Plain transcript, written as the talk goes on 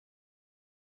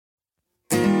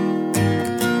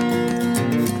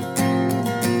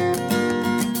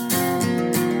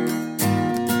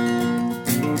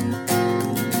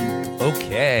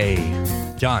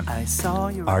John,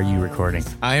 are you recording?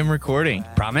 I am recording.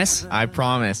 Promise? I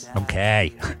promise.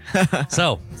 Okay.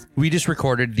 So, we just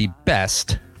recorded the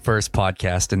best first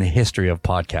podcast in the history of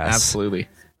podcasts. Absolutely.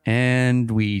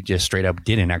 And we just straight up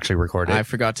didn't actually record it. I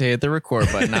forgot to hit the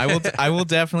record button. I will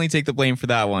definitely take the blame for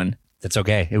that one. That's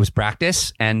okay. It was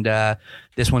practice, and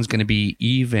this one's going to be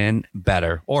even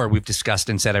better. Or we've discussed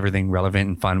and said everything relevant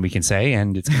and fun we can say,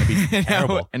 and it's going to be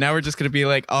terrible. And now we're just going to be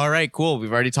like, all right, cool.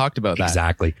 We've already talked about that.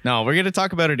 Exactly. No, we're going to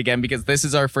talk about it again because this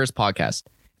is our first podcast.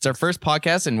 It's our first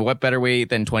podcast, and what better way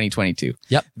than 2022?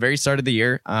 Yep. Very start of the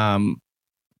year.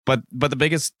 But the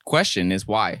biggest question is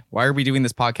why? Why are we doing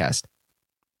this podcast?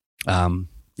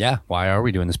 Yeah, why are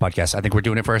we doing this podcast? I think we're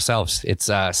doing it for ourselves. It's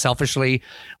selfishly,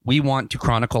 we want to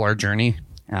chronicle our journey.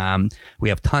 We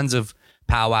have tons of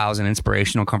powwows and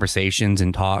inspirational conversations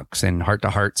and talks and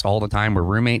heart-to-hearts all the time. We're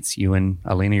roommates. You and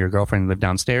Alina, your girlfriend, live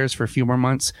downstairs for a few more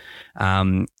months.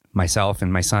 Myself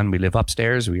and my son, we live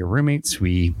upstairs. We are roommates.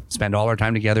 We spend all our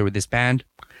time together with this band.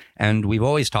 And we've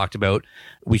always talked about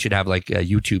we should have like a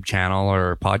YouTube channel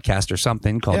or a podcast or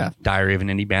something called Diary of an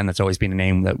Indie Band. That's always been a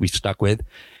name that we've stuck with.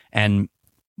 And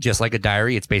just like a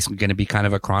diary, it's basically going to be kind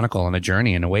of a chronicle and a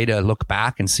journey and a way to look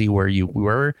back and see where you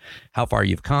were, how far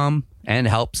you've come, and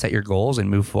help set your goals and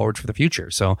move forward for the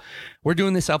future. So we're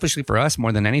doing this selfishly for us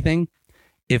more than anything.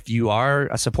 If you are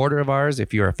a supporter of ours,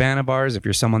 if you're a fan of ours, if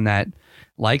you're someone that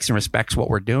likes and respects what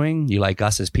we're doing, you like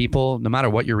us as people, no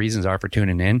matter what your reasons are for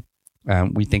tuning in,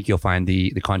 we think you'll find the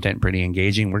content pretty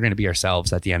engaging. We're going to be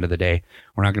ourselves at the end of the day.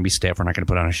 We're not going to be stiff. We're not going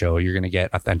to put on a show. You're going to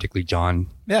get authentically John,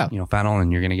 Fennell,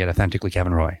 and you're going to get authentically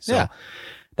Kevin Roy. So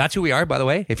that's who we are, by the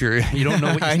way. If you don't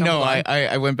know what you I know,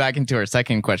 I went back into our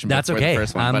second question. That's okay. The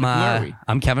first one, but who are we?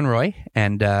 I'm Kevin Roy,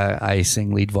 and I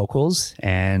sing lead vocals.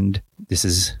 And this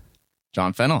is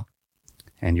John Fennell.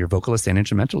 And you're vocalist and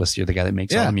instrumentalist. You're the guy that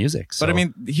makes all the music. So. But I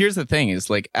mean, here's the thing: is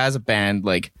like as a band,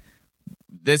 like.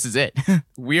 This is it.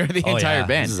 We are the entire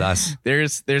band. This is us.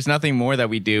 There's nothing more that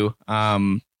we do.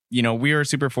 We are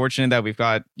super fortunate that we've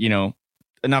got,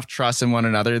 enough trust in one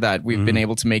another that we've been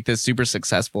able to make this super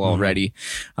successful already.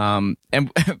 And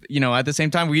at the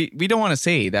same time, we don't want to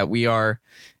say that we are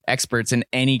experts in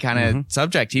any kind of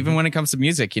subject, even when it comes to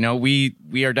music.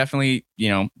 We are definitely,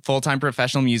 full-time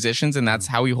professional musicians, and that's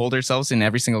how we hold ourselves in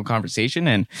every single conversation.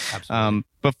 And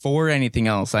before anything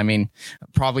else, I mean,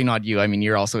 probably not you. I mean,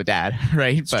 you're also a dad,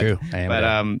 right? It's true. I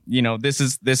am. But this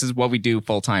is what we do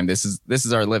full time. This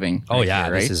is our living. Oh yeah,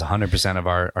 here, right? This is 100% of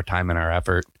our time and our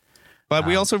effort. But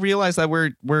we also realize that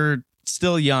we're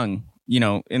still young,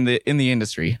 in the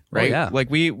industry, right? Oh, yeah. Like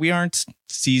we aren't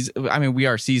seasoned. I mean, we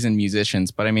are seasoned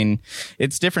musicians, but I mean,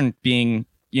 it's different being,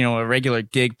 a regular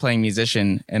gig playing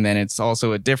musician, and then it's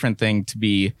also a different thing to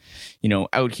be,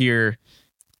 out here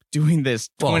doing this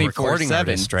 24/7, recording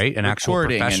artist, right? An actual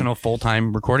professional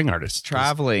full-time recording artist,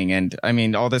 traveling, and I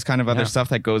mean all this kind of other stuff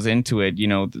that goes into it.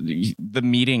 The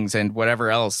meetings and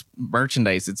whatever else,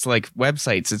 merchandise. It's like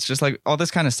websites. It's just like all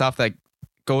this kind of stuff that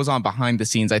goes on behind the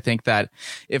scenes. I think that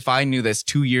if I knew this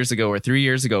 2 years ago or 3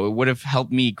 years ago, it would have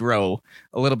helped me grow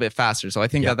a little bit faster. So I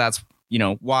think that's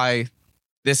why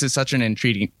this is such an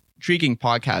intriguing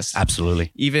podcast.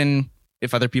 Absolutely. Even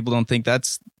if other people don't think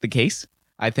that's the case,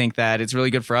 I think that it's really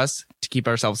good for us to keep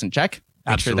ourselves in check.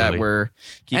 Make Absolutely. sure that we're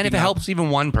keeping and if it helps even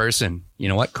one person, you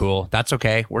know what? Cool. That's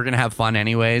okay. We're going to have fun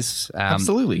anyways.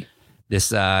 Absolutely.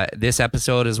 This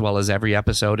episode, as well as every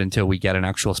episode until we get an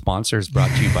actual sponsor, is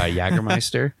brought to you by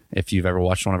Jagermeister. If you've ever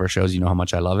watched one of our shows, you know how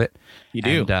much I love it. You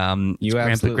do. And, you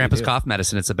absolutely Grandpa's do. cough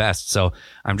medicine. It's the best. So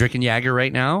I'm drinking Jager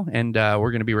right now, and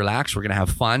we're going to be relaxed. We're going to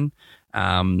have fun.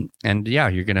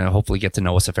 You're going to hopefully get to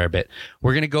know us a fair bit.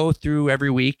 We're going to go through every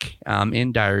week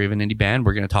in Diary of an Indie Band.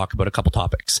 We're going to talk about a couple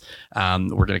topics.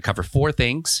 We're going to cover 4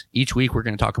 things. Each week, we're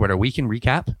going to talk about our weekend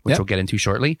recap, which we'll get into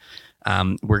shortly.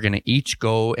 We're going to each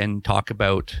go and talk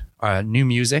about new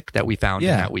music that we found in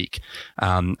that week.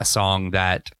 A song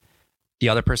that the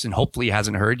other person hopefully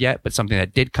hasn't heard yet, but something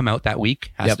that did come out that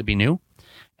week has to be new.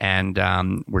 And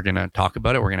we're going to talk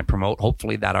about it. We're going to promote,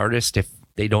 hopefully, that artist. If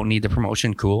they don't need the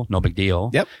promotion, cool, no big deal.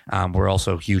 Yep. We're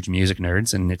also huge music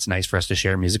nerds, and it's nice for us to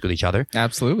share music with each other.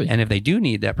 Absolutely. And if they do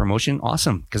need that promotion,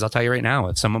 awesome. Because I'll tell you right now,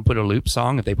 if someone put a Loop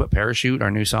song, if they put Parachute,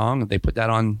 our new song, if they put that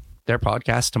on their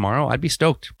podcast tomorrow, I'd be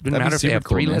stoked. It wouldn't matter if they have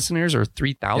 3 listeners or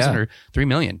 3,000 or 3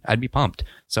 million. I'd be pumped.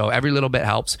 So every little bit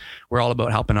helps. We're all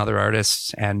about helping other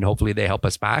artists, and hopefully they help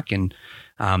us back. And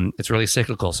it's really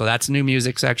cyclical. So that's the new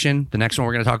music section. The next one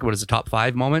we're going to talk about is the top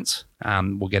 5 moments.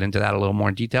 We'll get into that a little more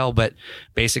in detail. But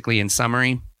basically, in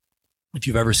summary, If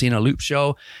you've ever seen a Loop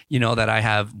show, you know that I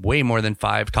have way more than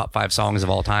 5 top 5 songs of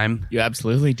all time. You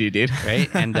absolutely do, dude. Right.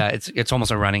 And it's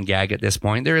almost a running gag at this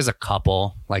point. There is a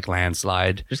couple like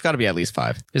Landslide. There's got to be at least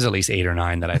 5. There's at least 8 or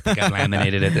 9 that I think I've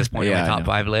laminated at this point in my top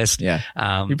 5 list. Yeah.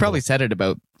 You probably said it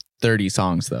about 30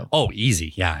 songs though. Oh,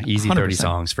 easy. Yeah. Easy 30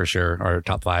 songs for sure, or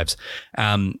top 5s.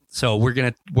 So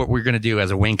what we're going to do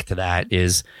as a wink to that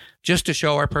is just to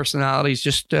show our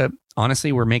personalities,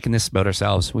 honestly, we're making this about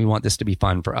ourselves. We want this to be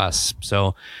fun for us.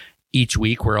 So each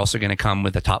week we're also going to come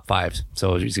with the top 5.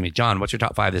 So it's going to be, John, what's your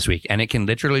top 5 this week? And it can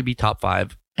literally be top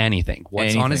 5 anything.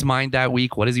 What's on his mind that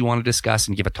week? What does he want to discuss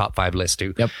and give a top 5 list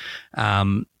to? Yep.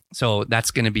 So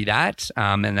that's going to be that.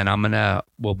 And then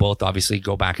we'll both obviously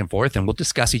go back and forth and we'll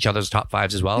discuss each other's top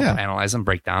 5s as well, analyze them,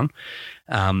 break down.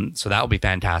 So that will be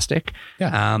fantastic.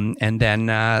 Yeah. And then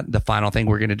the final thing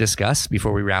we're going to discuss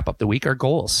before we wrap up the week are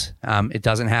goals. It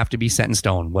doesn't have to be set in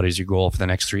stone. What is your goal for the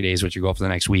next 3 days? What's your goal for the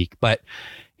next week? But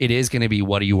it is going to be,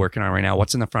 what are you working on right now?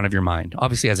 What's in the front of your mind?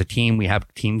 Obviously, as a team, we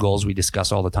have team goals we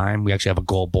discuss all the time. We actually have a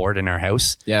goal board in our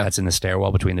house. Yeah. That's in the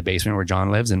stairwell between the basement where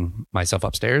John lives and myself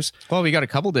upstairs. Well, we got a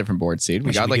couple different boards, dude.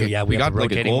 We got like a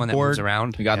goal board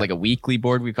around. We got like a weekly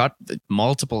board. We've got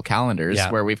multiple calendars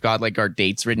where we've got like our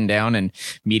dates written down and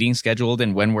meetings scheduled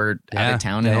and when we're out of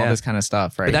town and all this kind of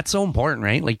stuff, right? But that's so important,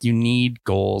 right? Like you need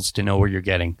goals to know where you're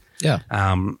getting. Yeah.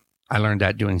 I learned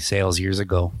that doing sales years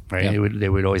ago, right? Yeah. They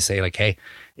would always say like, hey,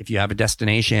 if you have a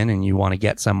destination and you want to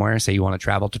get somewhere, say you want to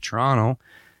travel to Toronto,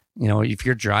 if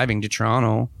you're driving to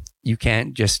Toronto, you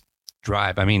can't just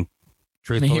drive. I mean,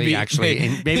 truthfully,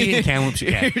 maybe in Kamloops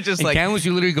you can. In Kamloops,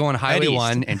 you literally go on Highway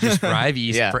 1 and just drive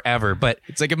east forever. But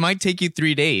it's like it might take you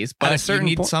 3 days, but at a certain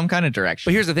you need some kind of direction.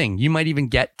 But here's the thing. You might even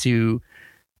get to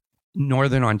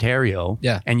Northern Ontario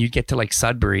and you get to like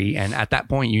Sudbury. And at that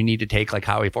point, you need to take like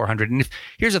Highway 400. And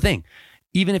here's the thing.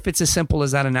 Even if it's as simple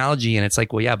as that analogy and it's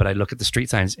like, well, yeah, but I look at the street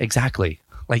signs. Exactly.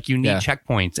 Like you need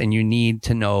checkpoints and you need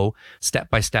to know step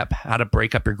by step how to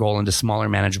break up your goal into smaller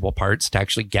manageable parts to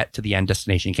actually get to the end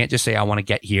destination. You can't just say, I want to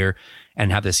get here and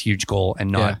have this huge goal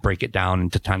and not break it down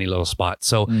into tiny little spots.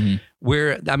 So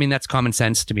that's common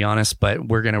sense to be honest, but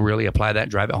we're going to really apply that,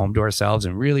 drive it home to ourselves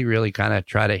and really, really kind of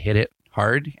try to hit it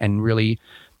hard and really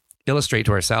illustrate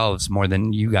to ourselves more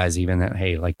than you guys even that,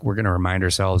 hey, like we're going to remind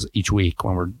ourselves each week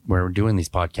when we're doing these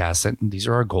podcasts that these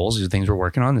are our goals, these are things we're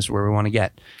working on, this is where we want to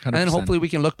get. 100%. And then hopefully we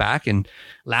can look back and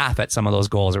laugh at some of those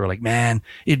goals that we're like, man,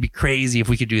 it'd be crazy if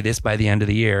we could do this by the end of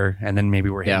the year. And then maybe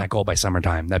we're hitting that goal by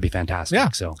summertime. That'd be fantastic. Yeah.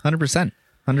 So 100%.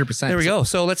 100%. There we go.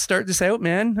 So let's start this out,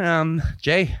 man.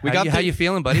 Jay, how you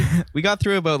feeling, buddy? We got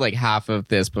through about like half of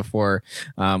this before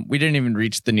we didn't even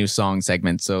reach the new song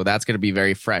segment. So that's going to be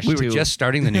very fresh. We were just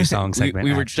starting the new song segment.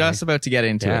 we were just about to get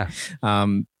into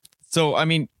it. So, I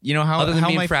mean, other than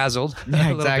being frazzled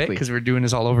exactly, because we're doing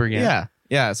this all over again.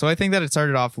 Yeah. So I think that it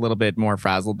started off a little bit more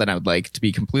frazzled than I would like, to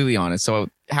be completely honest. So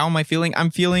how am I feeling? I'm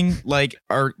feeling like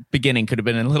our beginning could have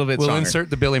been a little bit stronger. We'll insert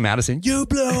the Billy Madison. You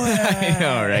blow it. I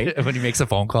know, right? When he makes a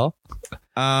phone call.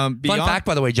 Fun fact,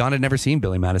 by the way, John had never seen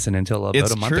Billy Madison until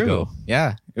about a month ago.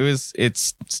 Yeah.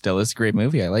 It's still a great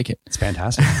movie. I like it. It's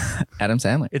fantastic. Adam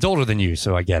Sandler. It's older than you,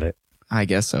 so I get it. I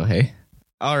guess so. Hey.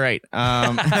 All right.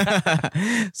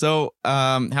 So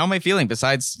how am I feeling?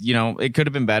 Besides, it could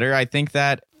have been better. I think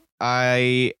that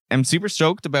I am super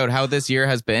stoked about how this year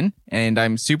has been, and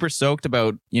I'm super stoked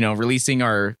about, releasing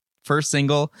our first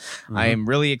single. Mm-hmm. I am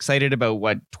really excited about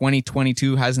what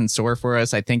 2022 has in store for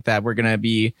us. I think that we're going to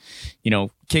be,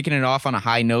 kicking it off on a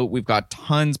high note. We've got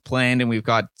tons planned and we've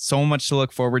got so much to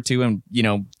look forward to. And,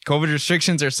 COVID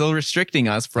restrictions are still restricting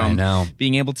us from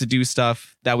being able to do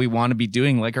stuff that we want to be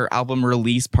doing, like our album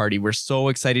release party. We're so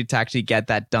excited to actually get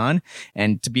that done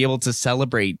and to be able to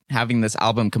celebrate having this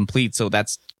album complete. So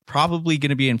that's probably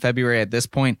going to be in February at this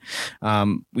point.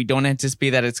 We don't anticipate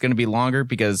that it's going to be longer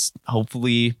because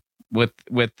hopefully with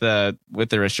the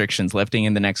restrictions lifting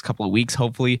in the next couple of weeks,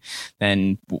 hopefully,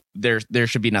 then there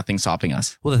should be nothing stopping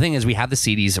us. Well, the thing is, we have the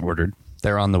CDs ordered.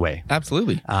 They're on the way.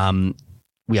 Absolutely.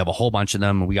 We have a whole bunch of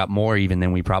them. We got more even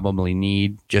than we probably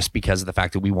need just because of the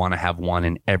fact that we want to have one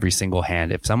in every single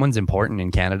hand. If someone's important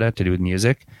in Canada to do with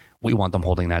music, we want them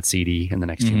holding that CD in the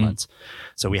next few months.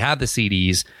 So we have the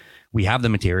CDs. We have the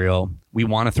material. We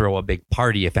want to throw a big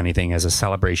party, if anything, as a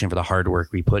celebration for the hard work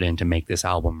we put in to make this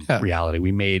album reality.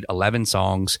 We made 11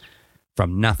 songs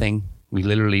from nothing. We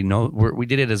literally we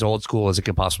did it as old school as it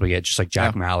could possibly get, just like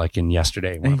Jack Malik in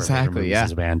Yesterday. One of our favorite movies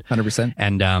as a band. 100%.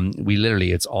 And we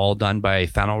literally, it's all done by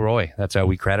Fennel Roy. That's how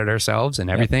we credit ourselves and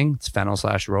everything. It's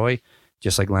Fennel/Roy.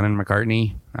 Just like Lennon and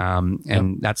McCartney.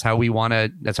 And that's how we want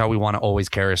to always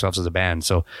carry ourselves as a band.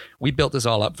 So we built this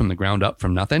all up from the ground up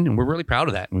from nothing. And we're really proud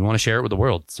of that. And we want to share it with the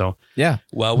world. So, yeah.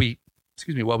 Well, we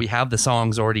excuse me, well, we have the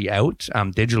songs already out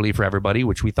digitally for everybody,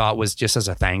 which we thought was just as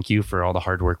a thank you for all the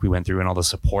hard work we went through and all the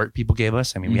support people gave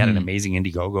us. I mean, we had an amazing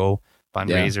Indiegogo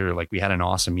fundraiser. Like, we had an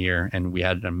awesome year, and we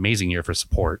had an amazing year for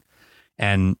support.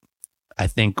 And I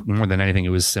think more than anything, it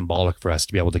was symbolic for us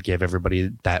to be able to give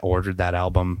everybody that ordered that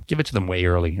album, give it to them way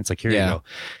early. It's like, here you go.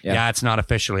 Yeah, it's not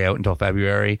officially out until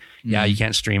February. Yeah, you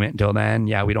can't stream it until then.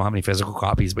 Yeah, we don't have any physical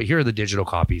copies, but here are the digital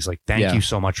copies. Like, thank you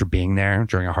so much for being there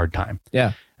during a hard time.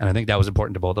 Yeah. And I think that was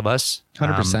important to both of us.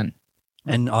 100%.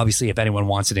 And obviously, if anyone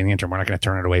wants it in the interim, we're not going to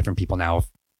turn it away from people now. If,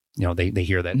 you know, they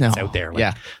hear that it's out there.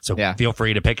 Like, so feel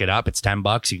free to pick it up. It's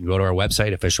 $10. You can go to our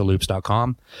website,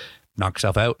 officialloops.com. Knock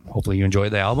yourself out. Hopefully you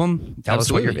enjoyed the album. Tell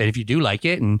us what if you do like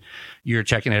it and you're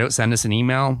checking it out, send us an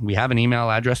email. We have an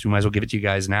email address. We might as well give it to you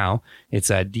guys now. It's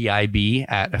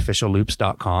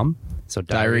dib@officialloops.com. So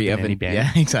Diary of any band.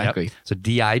 Yeah, exactly. Yep. So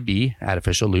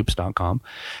dib@officialloops.com.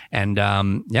 And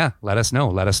let us know.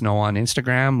 Let us know on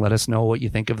Instagram. Let us know what you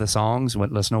think of the songs.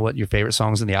 Let us know what your favorite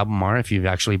songs in the album are if you've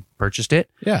actually purchased it.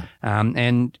 Yeah.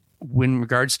 And in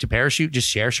regards to Parachute, just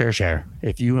share.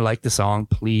 If you like the song,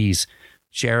 please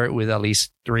share it with at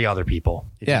least 3 other people.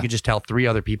 If you could just tell 3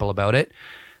 other people about it,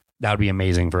 that would be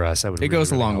amazing for us. It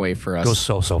goes a long way for us. It goes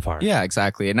so far. Yeah,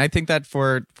 exactly. And I think that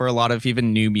for a lot of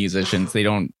even new musicians, they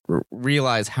don't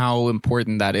realize how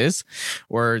important that is,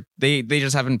 or they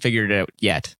just haven't figured it out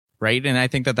yet. Right. And I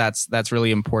think that's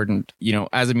really important, you know,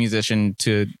 as a musician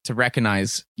to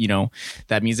recognize, you know,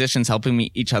 that musicians helping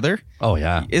each other. Oh,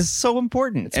 yeah. Is so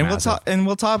important. It's and massive.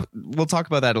 we'll talk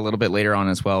about that a little bit later on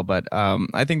as well. But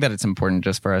I think that it's important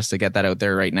just for us to get that out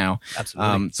there right now.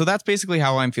 Absolutely. So that's basically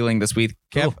how I'm feeling this week.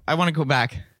 Kev, cool. I want to go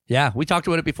back. Yeah, we talked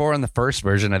about it before on the first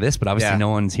version of this, but obviously no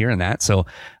one's hearing that. So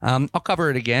I'll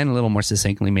cover it again a little more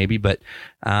succinctly maybe. But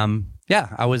I'm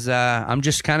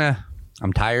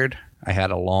tired. I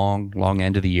had a long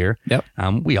end of the year. Yep.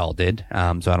 We all did.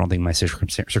 So I don't think my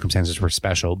circumstances were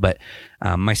special. But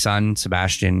my son,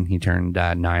 Sebastian, he turned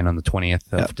 9 on the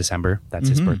 20th of December. That's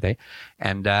his birthday.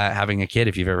 And having a kid,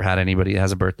 if you've ever had anybody that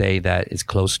has a birthday that is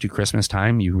close to Christmas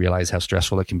time, you realize how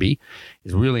stressful it can be.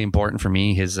 It's really important for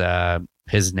me. His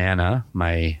Nana,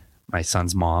 my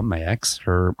son's mom, my ex,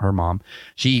 her mom,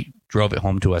 she drove it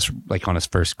home to us like on his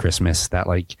first Christmas that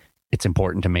like, it's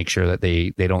important to make sure that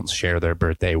they don't share their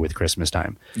birthday with Christmas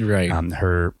time. Right.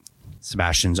 Her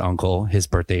Sebastian's uncle, his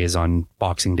birthday is on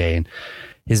Boxing Day, and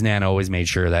his nana always made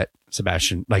sure that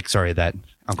that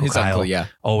Uncle Kyle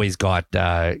always got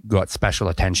special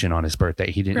attention on his birthday.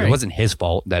 He didn't. Right. It wasn't his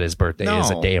fault that his birthday is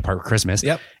a day apart from Christmas.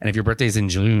 Yep. And if your birthday's in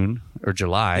June or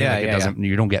July,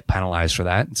 you don't get penalized for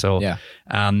that. So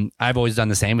I've always done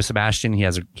the same with Sebastian. He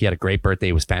had a great birthday.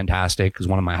 It was fantastic. It was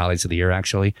one of my highlights of the year,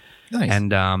 actually. Nice.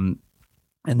 And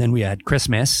then we had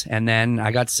Christmas, and then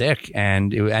I got sick,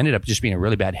 and it ended up just being a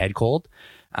really bad head cold.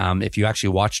 If you actually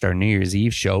watched our New Year's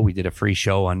Eve show, we did a free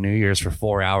show on New Year's for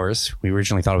 4 hours. We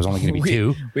originally thought it was only going to be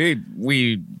 2.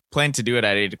 We planned to do it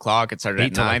at 8 o'clock. It started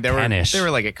at 9. There were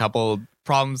like a couple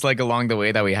problems like along the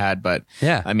way that we had, but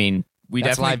I mean, we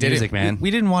That's definitely live did music, it. Man.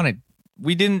 We didn't want to.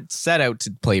 We didn't set out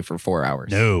to play for 4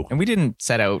 hours. No, and we didn't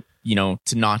set out, to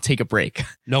not take a break.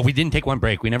 No, we didn't take one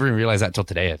break. We never even realized that until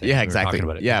today. I think. Yeah, exactly. We were talking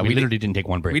about it. Yeah, we literally didn't take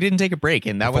one break. We didn't take a break,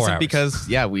 and that wasn't because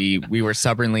we were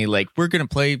stubbornly like we're gonna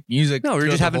play music. No, we were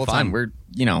just having fun. We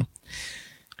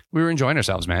were enjoying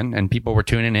ourselves, man, and people were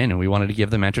tuning in, and we wanted to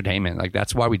give them entertainment. Like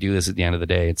that's why we do this. At the end of the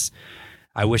day,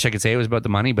 I wish I could say it was about the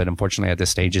money, but unfortunately, at this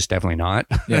stage, it's definitely not.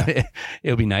 Yeah.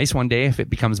 It'll be nice one day if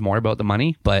it becomes more about the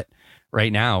money, but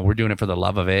right now we're doing it for the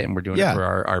love of it, and we're doing it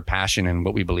for our passion and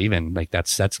what we believe in. Like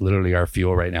that's literally our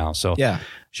fuel right now. So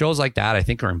shows like that I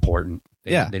think are important.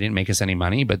 They didn't make us any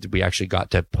money, but we actually got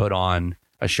to put on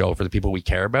a show for the people we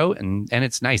care about, and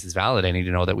it's nice. It's validating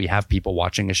to know that we have people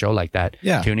watching a show like that,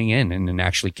 tuning in and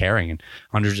actually caring, and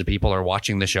hundreds of people are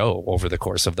watching the show over the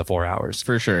course of the 4 hours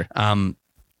for sure.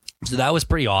 So that was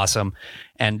pretty awesome.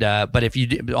 And, but if you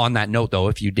did, on that note though,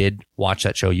 if you did watch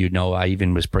that show, you'd know I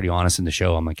even was pretty honest in the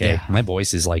show. I'm like, hey, my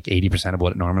voice is like 80% of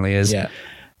what it normally is. Yeah.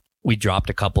 We dropped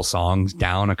a couple songs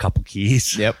down, a couple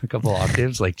keys, a couple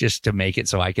octaves, like just to make it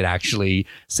so I could actually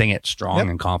sing it strong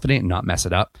and confident and not mess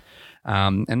it up.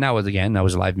 And that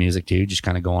was live music too, just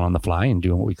kind of going on the fly and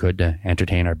doing what we could to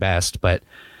entertain our best. But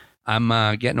I'm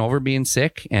getting over being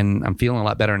sick, and I'm feeling a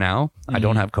lot better now. I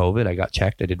don't have COVID. I got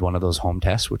checked. I did one of those home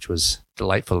tests, which was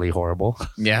delightfully horrible.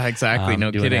 Yeah, exactly. No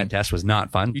doing kidding. That test was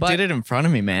not fun. You did it in front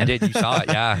of me, man. I did. You saw it,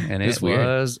 yeah. And it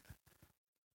was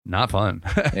not fun.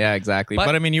 Yeah, exactly. But-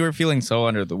 But I mean, you were feeling so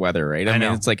under the weather, right? I mean,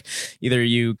 know. it's like either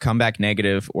you come back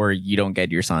negative or you don't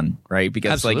get your son, right?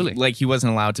 Because Absolutely. like he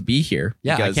wasn't allowed to be here.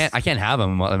 Yeah, because, I can't have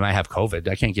him when I have COVID.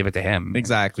 I can't give it to him.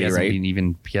 Exactly, He hasn't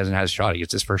right? he hasn't had his shot. He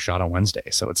gets his first shot on Wednesday.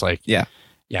 So it's like, Yeah,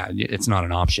 it's not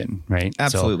an option, right?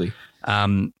 absolutely.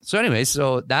 So anyways,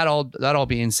 so that all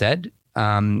being said,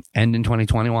 end in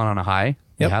 2021 on a high.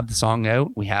 Yep. We have the song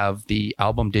out. We have the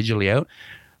album digitally out.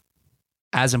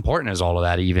 As important as all of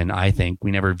that, even I think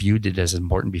we never viewed it as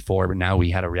important before, but now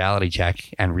we had a reality check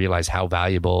and realized how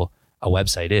valuable a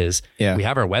website is. Yeah. We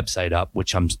have our website up,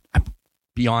 which I'm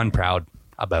beyond proud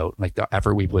about, like the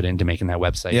effort we put into making that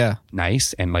website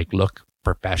nice and like look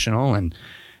professional and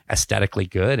aesthetically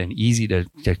good and easy to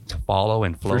follow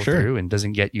and flow For sure. through and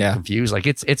doesn't get you Yeah. confused. Like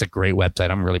it's a great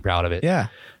website. I'm really proud of it. Yeah.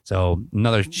 So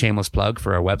another shameless plug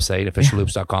for our website,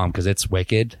 officialloops.com, because it's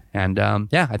wicked. And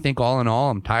I think all in all,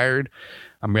 I'm tired.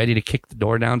 I'm ready to kick the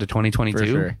door down to 2022. For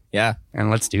sure. Yeah. And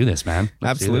let's do this, man.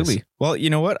 Let's do Absolutely. this. Well, you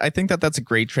know what? I think that's a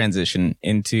great transition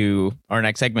into our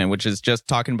next segment, which is just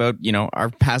talking about, our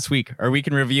past week, our week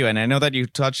in review. And I know that you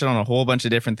touched on a whole bunch of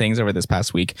different things over this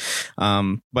past week.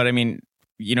 But I mean,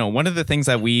 one of the things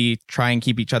that we try and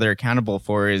keep each other accountable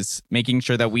for is making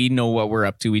sure that we know what we're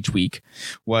up to each week,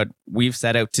 what we've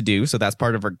set out to do. So that's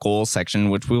part of our goals section,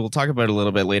 which we will talk about a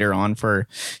little bit later on for,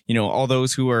 all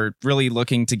those who are really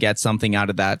looking to get something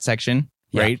out of that section,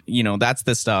 right? That's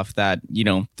the stuff that,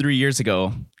 3 years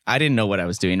ago, I didn't know what I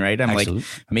was doing, right? I'm Absolutely. like,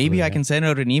 maybe I can send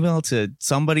out an email to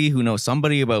somebody who knows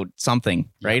somebody about something,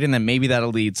 right? And then maybe that'll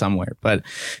lead somewhere. But,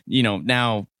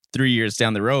 now 3 years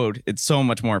down the road, it's so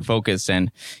much more focused and,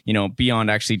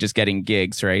 beyond actually just getting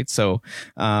gigs, right? So,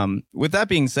 with that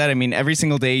being said, I mean, every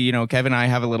single day, Kevin and I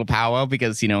have a little powwow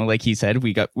because, like he said,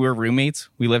 we're roommates,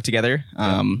 we live together.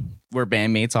 We're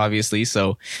bandmates, obviously.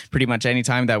 So pretty much any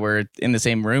time that we're in the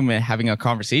same room and having a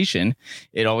conversation,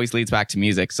 it always leads back to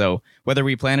music. So whether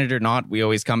we plan it or not, we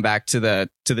always come back to the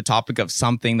topic of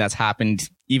something that's happened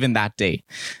even that day.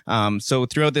 So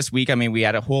throughout this week, I mean, we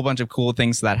had a whole bunch of cool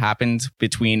things that happened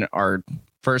between our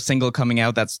first single coming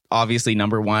out. That's obviously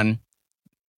number one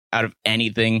out of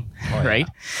anything, right?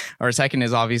 Our second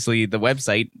is obviously the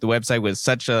website. The website was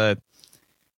such a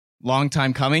long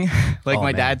time coming. Like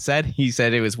my dad said, he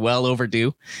said it was well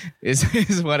overdue is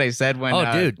what I said when Doug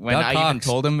I Cox, even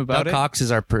told him about Doug it. Cox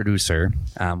is our producer.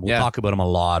 We'll talk about him a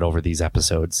lot over these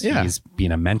episodes. Yeah. He's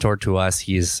been a mentor to us.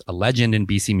 He's a legend in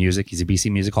BC music. He's a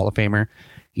BC Music Hall of Famer.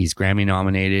 He's Grammy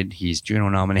nominated. He's Juno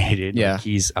nominated. Yeah. Like,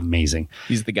 he's amazing.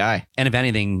 He's the guy. And if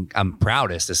anything, I'm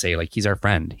proudest to say, like, he's our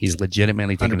friend. He's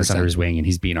legitimately taken us 100%. under his wing and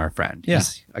he's being our friend. Yeah.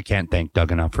 I can't thank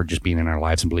Doug enough for just being in our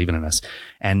lives and believing in us.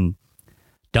 And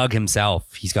Doug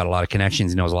himself, he's got a lot of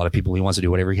connections. He knows a lot of people. He wants to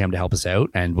do whatever he can to help us out.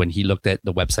 And when he looked at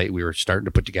the website we were starting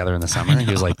to put together in the summer,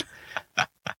 he was like,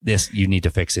 you need to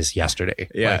fix this yesterday.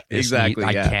 Yeah, Like, exactly.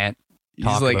 I can't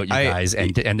talk like, about you guys.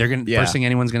 And they're going to, first thing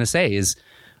anyone's going to say is,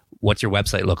 what's your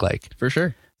website look like? For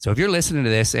sure. So if you're listening to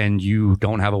this and you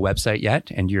don't have a website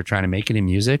yet and you're trying to make it in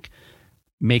music,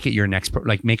 make it your next,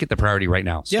 make it the priority right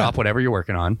now. Stop whatever you're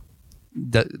working on.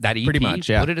 That EP, Pretty much,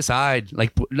 yeah. put it aside.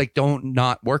 Like don't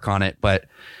not work on it, but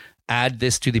add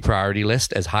this to the priority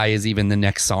list as high as even the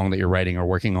next song that you're writing or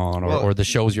working on or the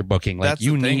shows you're booking. Like that's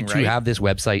you the thing, need to right? have this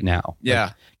website now. Yeah.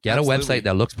 Like, get absolutely. a website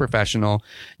that looks professional.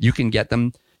 You can get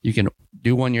them. You can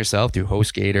do one yourself through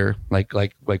HostGator,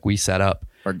 like we set up.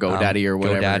 Or GoDaddy or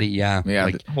whatever. GoDaddy, yeah. Yeah,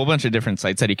 Like, a whole bunch of different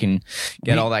sites that you can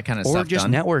get all that kind of or stuff just done.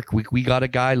 network. We got a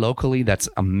guy locally that's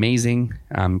amazing.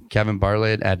 Kevin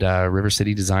Bartlett at River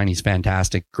City Design. He's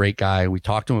fantastic. Great guy. We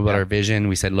talked to him about our vision.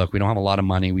 We said, look, we don't have a lot of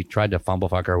money. We tried to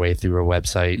fumblefuck our way through a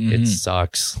website. It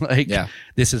sucks.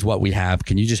 This is what we have.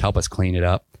 Can you just help us clean it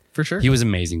up? For sure. He was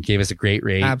amazing. Gave us a great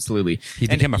rate. Absolutely. He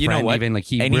And became a you know friend what? even. Like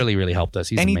he really, really helped us.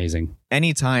 He's amazing.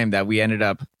 Any time that we ended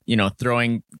up,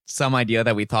 throwing some idea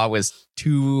that we thought was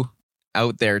too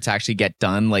out there to actually get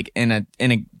done, like in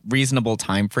a reasonable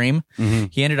time frame,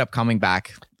 he ended up coming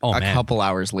back couple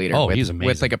hours later. Oh, he's amazing.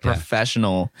 With like a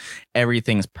professional,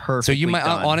 everything's perfect. So you might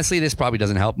honestly, this probably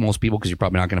doesn't help most people because you're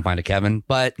probably not going to find a Kevin,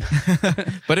 but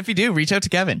but if you do, reach out to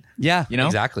Kevin. yeah,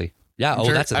 exactly. Yeah.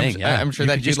 Sure- that's the thing. Yeah. I'm sure You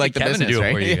that could you'd just like get the Kevin to business, do it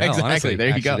right? for you. Yeah, exactly. Honestly,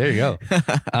 There you go. There you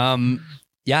go.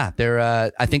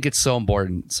 Yeah, I think it's so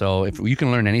important. So if you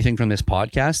can learn anything from this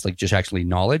podcast, like just actually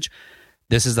knowledge,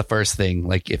 this is the first thing.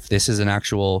 Like if this is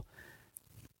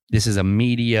this is a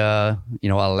media,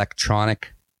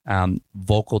 electronic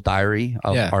vocal diary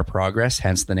of our progress,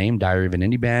 hence the name Diary of an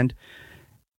Indie Band.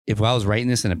 If I was writing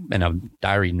this in a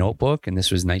diary notebook and this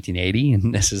was 1980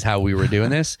 and this is how we were doing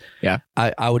this,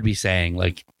 I would be saying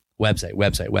like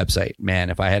website.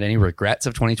 Man, if I had any regrets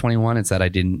of 2021, it's that I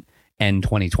didn't end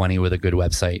 2020 with a good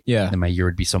website, then my year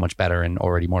would be so much better and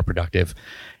already more productive.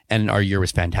 And our year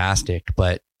was fantastic,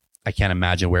 but I can't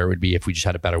imagine where it would be if we just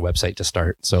had a better website to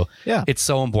start. So it's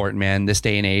so important, man. This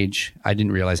day and age, I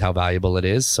didn't realize how valuable it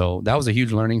is. So that was a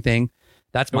huge learning thing.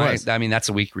 That's that's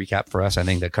a week recap for us. I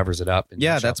think that covers it up.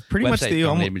 That's pretty much the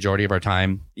only majority of our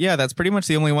time. Yeah, that's pretty much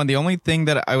the only one. The only thing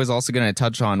that I was also going to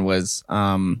touch on was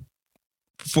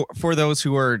for those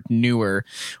who are newer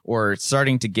or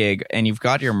starting to gig and you've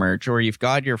got your merch or you've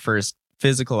got your first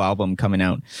physical album coming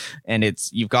out and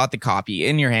you've got the copy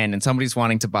in your hand and somebody's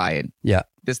wanting to buy it. Yeah.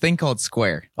 This thing called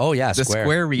Square. Oh yeah, the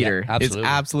Square Reader is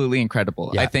absolutely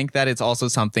incredible. I think that it's also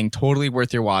something totally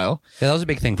worth your while. Yeah, that was a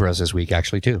big thing for us this week,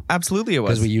 actually, too. Absolutely, it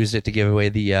was because we used it to give away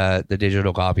the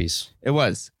digital copies. It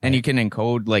was, and you can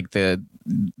encode like the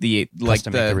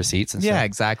receipts and stuff. Yeah,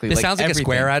 exactly. This sounds like everything. A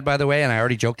Square ad, by the way, and I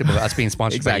already joked about us being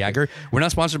sponsored by Jaeger. We're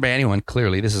not sponsored by anyone.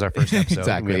 Clearly, this is our first episode.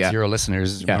 Exactly. We have 0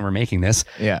 listeners when we're making this.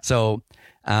 Yeah. So.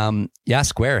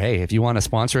 Square. Hey, if you want to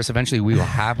sponsor us, eventually we will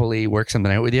happily work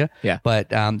something out with you. Yeah. But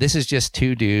this is just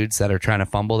 2 dudes that are trying to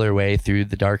fumble their way through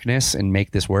the darkness and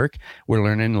make this work. We're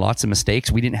learning lots of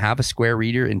mistakes. We didn't have a Square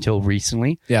Reader until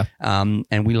recently. Yeah.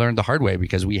 And we learned the hard way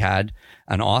because we had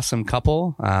an awesome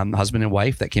couple, husband and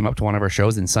wife, that came up to one of our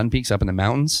shows in Sun Peaks up in the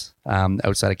mountains,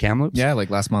 outside of Kamloops. Yeah,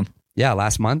 like last month. Yeah,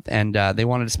 last month, and they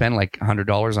wanted to spend like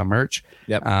 $100 on merch.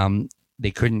 Yep. They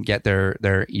couldn't get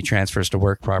their e-transfers to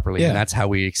work properly. And that's how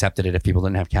we accepted it if people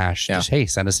didn't have cash. Just, hey,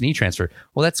 send us an e-transfer.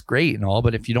 Well, that's great and all,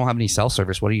 but if you don't have any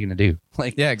self-service, what are you going to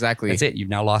do? Exactly. That's it. You've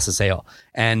now lost the sale.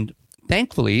 And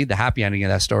thankfully, the happy ending of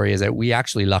that story is that we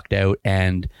actually lucked out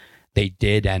and they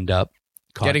did end up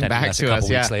getting back to us a couple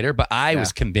weeks later. But I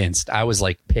was convinced. I was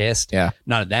like pissed. Yeah.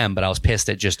 Not at them, but I was pissed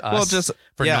at just us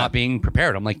for not being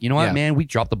prepared. I'm like, you know what, man? We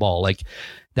dropped the ball. Like,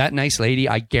 that nice lady,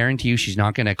 I guarantee you she's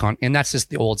not going to... and that's just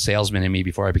the old salesman in me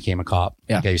before I became a cop.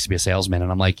 Yeah. Like I used to be a salesman. And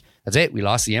I'm like, that's it. We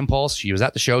lost the impulse. She was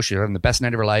at the show. She was having the best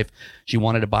night of her life. She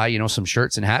wanted to buy, some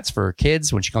shirts and hats for her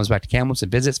kids when she comes back to Kamloops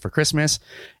and visits for Christmas.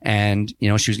 And, she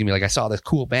was going to be like, I saw this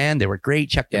cool band. They were great.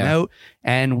 Check them out.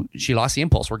 And she lost the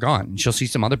impulse. We're gone. And she'll see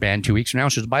some other band 2 weeks from now.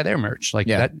 She'll buy their merch.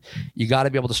 That. You got to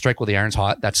be able to strike while the iron's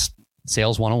hot. That's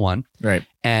sales 101. Right.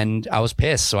 And I was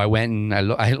pissed. So I went and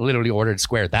I literally ordered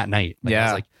Square that night. I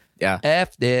was like,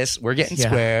 F this. We're getting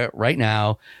Square right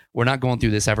now. We're not going through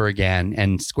this ever again.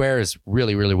 And Square is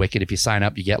really, really wicked. If you sign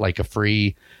up, you get like a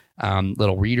free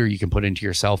little reader you can put into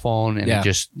your cell phone, and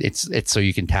it's so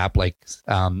you can tap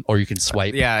or you can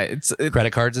swipe it's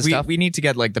credit cards and stuff. We need to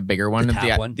get like the bigger one,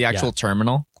 the actual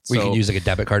terminal. We can use like a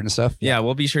debit card and stuff. Yeah,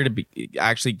 we'll be sure to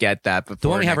actually get that. The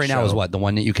one we have right now is what? The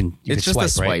one that you can it's just swipe, the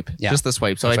swipe. Right? Yeah. Just the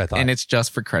swipe. So and it's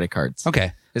just for credit cards.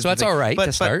 Okay. So that's all right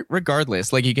to start. But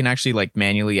regardless, like you can actually like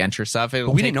manually enter stuff. But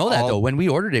we didn't know that though. When we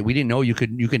ordered it, we didn't know you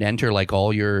could enter like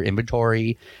all your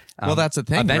inventory. Well, that's the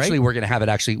thing. Eventually, we're going to have it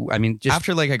actually. I mean, just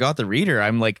after like I got the reader,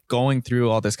 I'm like going through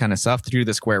all this kind of stuff through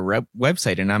the Square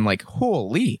website, and I'm like,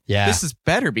 holy, this is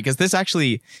better because this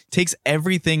actually takes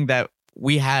everything that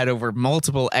we had over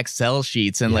multiple Excel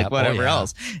sheets and like whatever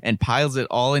else and piles it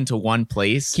all into one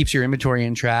place. Keeps your inventory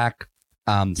in track.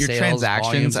 Your sales,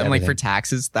 transactions volumes, and like for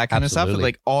taxes, that kind of stuff. It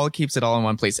like all keeps it all in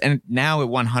one place. And now it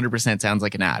 100% sounds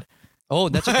like an ad. Oh,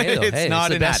 that's okay though. It's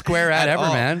not the best Square ad ever,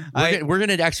 man. We're going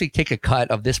to actually take a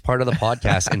cut of this part of the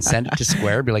podcast and send it to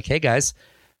Square. Be like, hey guys,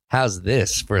 how's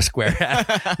this for a Square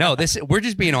ad? No, we're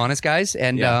just being honest, guys.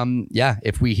 And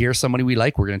if we hear somebody we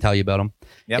like, we're going to tell you about them.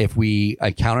 Yep. If we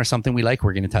encounter something we like,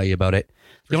 we're going to tell you about it.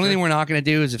 The only thing we're not going to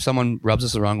do is if someone rubs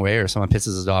us the wrong way or someone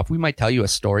pisses us off, we might tell you a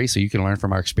story so you can learn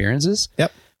from our experiences.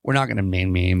 Yep. We're not going to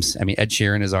name names. I mean, Ed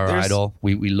Sheeran is our idol.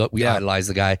 We idolize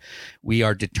the guy. We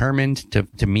are determined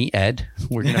to meet Ed.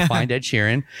 We're going to find Ed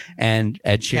Sheeran, and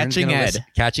Ed Sheeran's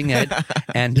catching Ed,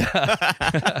 and Ed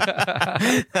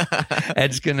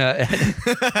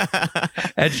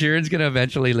Sheeran's going to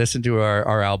eventually listen to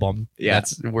our album. Yeah,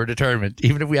 we're determined,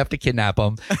 even if we have to kidnap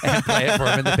him and play it for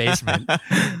him in the basement.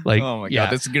 Like, oh my god,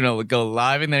 this is going to go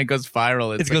live and then it goes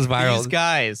viral. It goes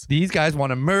viral. These guys want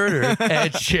to murder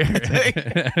Ed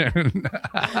Sheeran.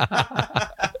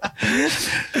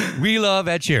 We love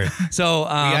Ed Sheeran, so we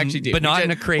actually do, but not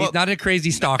in a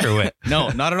crazy stalker way. No,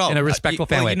 not at all. In a respectful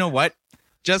fan way. You know what?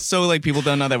 Just so like people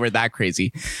don't know that we're that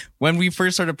crazy. When we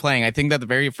first started playing, I think that the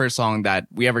very first song that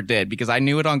we ever did, because I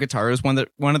knew it on guitar, it was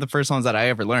one of the first songs that I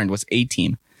ever learned was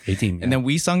A-Team. A-Team, and then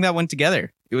we sung that one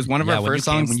together. It was one of our first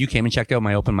songs. When you came and checked out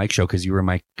my open mic show because you were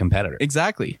my competitor.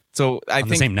 Exactly. So I think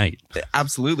the same night.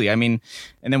 Absolutely. I mean,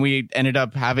 and then we ended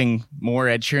up having more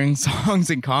Ed Sheeran songs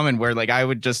in common where like I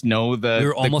would just know the we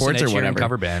were almost chords an Ed or whatever. Sheeran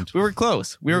cover band. We were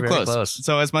close. We were close.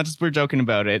 So as much as we're joking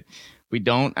about it, We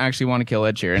don't actually want to kill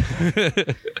Ed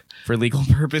Sheeran for legal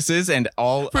purposes and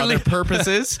all other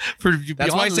purposes.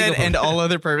 That's why I said and all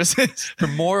other purposes. For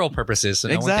moral purposes. So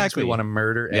no one thinks we want to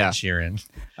murder Ed Sheeran.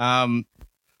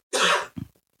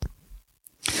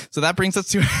 So that brings us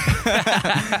to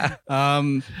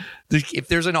if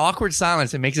there's an awkward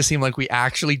silence, it makes it seem like we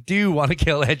actually do want to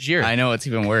kill Ed Sheeran. I know, it's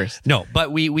even worse. No,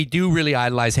 but we do really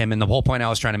idolize him. And the whole point I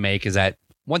was trying to make is that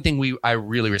one thing I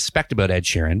really respect about Ed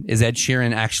Sheeran is Ed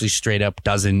Sheeran actually straight up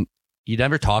he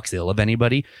never talks ill of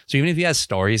anybody. So even if he has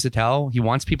stories to tell, he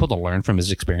wants people to learn from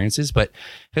his experiences. But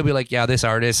he'll be like, yeah, this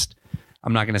artist,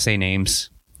 I'm not going to say names.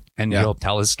 And he'll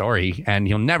tell his story and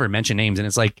he'll never mention names. And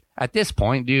it's like, at this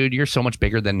point, dude, you're so much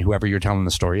bigger than whoever you're telling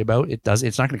the story about. It's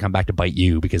not going to come back to bite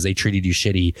you because they treated you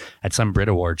shitty at some Brit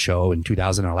Award show in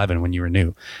 2011 when you were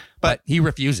new. But he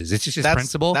refuses. It's just his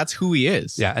principle. That's who he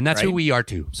is. Yeah. And that's who we are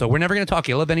too. So we're never going to talk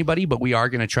ill of anybody, but we are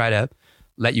going to try to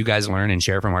let you guys learn and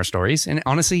share from our stories. And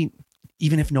honestly,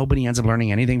 even if nobody ends up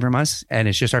learning anything from us and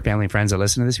it's just our family and friends that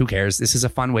listen to this, who cares? This is a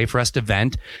fun way for us to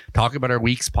vent, talk about our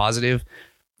weeks, positive,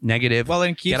 negative,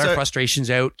 and get our frustrations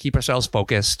out, keep ourselves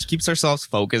focused. Keeps ourselves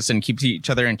focused and keeps each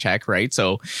other in check, right?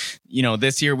 So,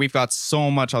 this year we've got so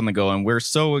much on the go and we're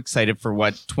so excited for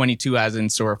what 22 has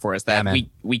in store for us that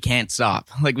we can't stop.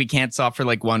 Like, we can't stop for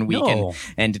like 1 week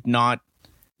and not,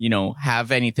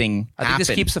 have anything happen. I think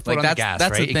this keeps the foot on the gas,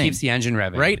 right? It keeps the engine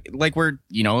revving. Right? Like we're,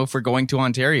 if we're going to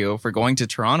Ontario, if we're going to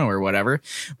Toronto or whatever,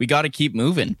 we got to keep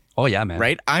moving. Oh, yeah, man.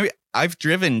 Right? I've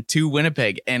driven to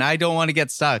Winnipeg and I don't want to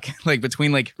get stuck like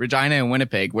between like Regina and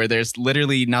Winnipeg where there's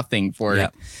literally nothing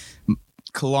for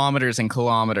kilometers and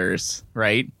kilometers,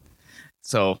 right?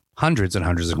 So hundreds and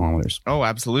hundreds of kilometers. Oh,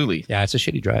 absolutely. Yeah, it's a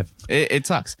shitty drive. It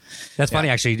sucks. That's funny,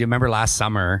 actually. Do you remember last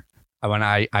summer when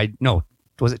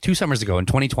was it 2 summers ago in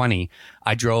 2020?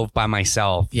 I drove by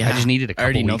myself. Yeah, I just needed a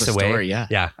couple weeks away. Story,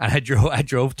 yeah. And I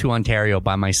drove to Ontario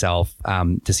by myself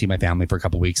to see my family for a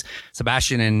couple weeks.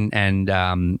 Sebastian and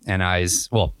I's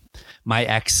my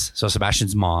ex. So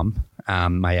Sebastian's mom,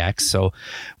 my ex. So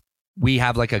we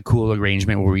have like a cool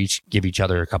arrangement where we each give each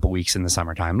other a couple weeks in the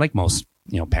summertime, like most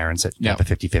parents at a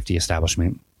 50-50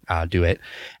 establishment do it.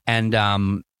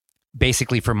 And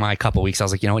basically for my couple weeks, I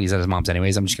was like, you know what, he's at his mom's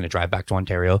anyways. I'm just going to drive back to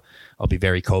Ontario. I'll be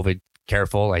very COVID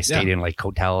careful. I stayed in like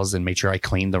hotels and made sure I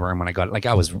cleaned the room when I got it. Like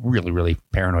I was really, really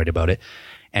paranoid about it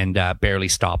and barely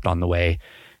stopped on the way.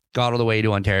 Got all the way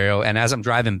to Ontario. And as I'm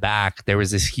driving back, there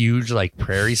was this huge like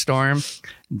prairie storm.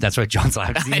 That's what John's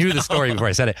laughing because he knew the story before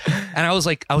I said it. And I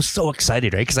was so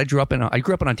excited, right? Because I grew up in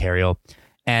Ontario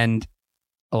and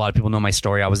a lot of people know my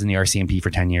story. I was in the RCMP for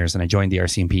 10 years and I joined the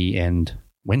RCMP in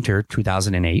winter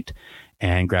 2008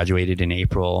 and graduated in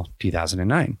April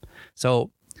 2009. So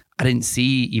I didn't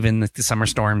see even the summer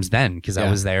storms then because I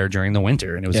was there during the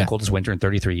winter and it was the coldest winter in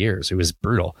 33 years. It was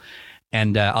brutal.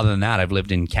 And other than that, I've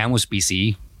lived in Kamloops,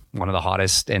 BC, one of the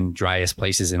hottest and driest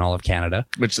places in all of Canada.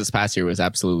 Which this past year was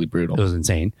absolutely brutal. It was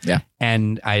insane. Yeah.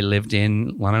 And I lived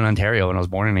in London, Ontario, and I was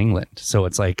born in England. So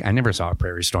it's like, I never saw a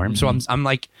prairie storm. So I'm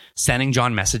like sending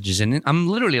John messages and I'm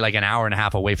literally like an hour and a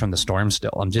half away from the storm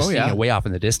still. I'm just seeing it way off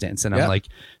in the distance. And I'm like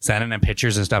sending him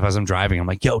pictures and stuff as I'm driving. I'm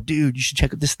like, yo, dude, you should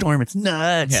check out this storm. It's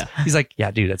nuts. Yeah. He's like,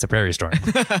 yeah, dude, that's a prairie storm.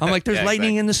 I'm like, there's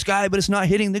lightning in the sky, but it's not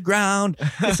hitting the ground.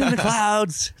 It's in the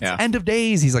clouds. It's end of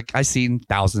days. He's like, I've seen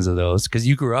thousands of those because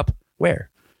you grew up where?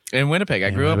 In Winnipeg.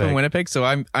 I grew up in Winnipeg, so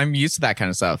I'm used to that kind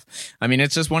of stuff. I mean,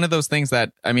 it's just one of those things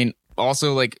that, I mean,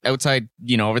 also like outside,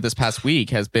 over this past week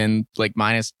has been like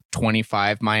minus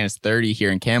 25, minus 30 here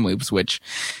in Kamloops, which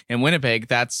in Winnipeg,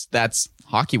 that's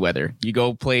hockey weather. You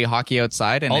go play hockey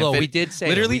outside. And although we did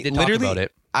talk about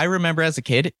it. I remember as a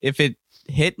kid, if it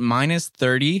hit minus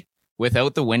 30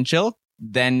 without the wind chill,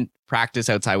 then practice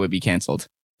outside would be canceled.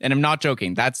 And I'm not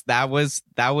joking. That was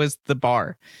the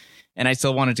bar. And I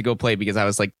still wanted to go play because I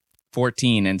was like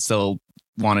 14 and still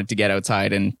wanted to get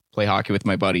outside and play hockey with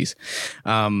my buddies.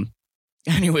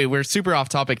 Anyway, we're super off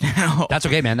topic now. That's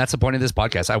okay, man. That's the point of this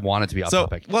podcast. I want it to be off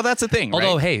topic. Well, that's the thing.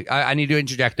 Although, right? Hey, I need to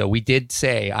interject though. We did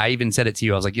say, I even said it to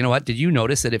you. I was like, you know what? Did you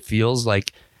notice that it feels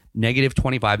like negative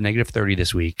 25, negative 30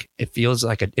 this week? It feels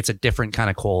like it's a different kind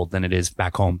of cold than it is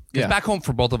back home. Because back home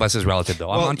for both of us is relative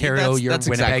though. I'm Ontario, you're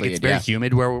Winnipeg. Exactly it's very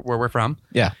humid where we're from.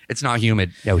 Yeah. It's not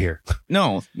humid out here.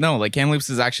 No. Like Kamloops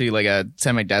is actually like a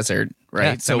semi-desert, right?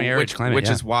 Yeah, semi-arid climate, which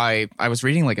is why I was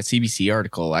reading like a CBC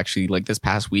article actually like this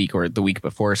past week or the week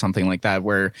before or something like that,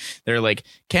 where they're like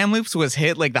Kamloops was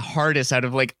hit like the hardest out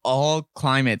of like all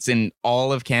climates in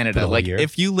all of Canada. Like year?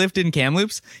 If you lived in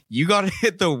Kamloops, you got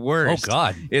hit the worst. Oh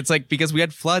God. It's like because we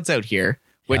had floods out here,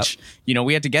 which, you know,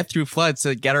 we had to get through floods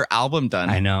to get our album done.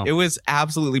 I know. It was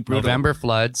absolutely brutal. November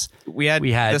floods. We had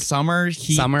the summer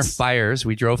heat. Summer fires.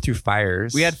 We drove through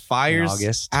fires. We had fires. In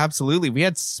August. Absolutely. We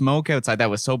had smoke outside that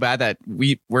was so bad that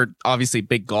we're obviously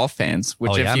big golf fans,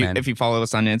 which if you follow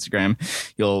us on Instagram,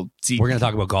 you'll see. We're going to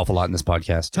talk about golf a lot in this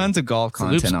podcast. Tons of golf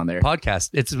content on there. Podcast.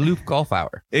 It's Loop Golf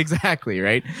Hour. Exactly.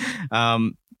 Right.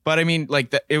 But I mean,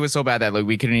 like, it was so bad that like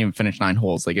we couldn't even finish 9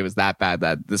 holes. Like, it was that bad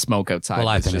that the smoke outside. Well,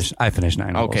 I finished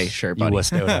 9 holes. Okay, sure, buddy. You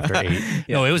wussed out after 8. Yeah.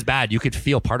 No, it was bad. You could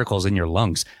feel particles in your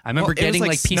lungs. I remember getting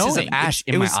like pieces of ash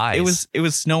in my eyes. It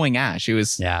was snowing ash. It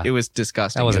was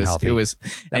disgusting. That wasn't healthy.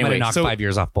 That might have knocked 5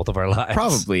 years off both of our lives.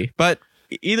 Probably, but.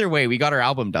 Either way, we got our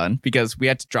album done because we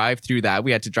had to drive through that.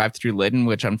 We had to drive through Lytton,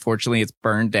 which unfortunately it's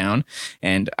burned down.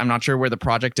 And I'm not sure where the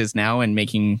project is now and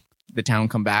making the town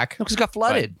come back. Because it got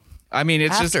flooded. But, I mean,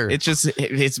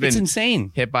 it's been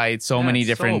insane. Hit by so many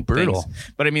different brutal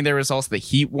things. But I mean, there was also the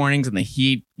heat warnings and the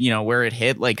heat, you know, where it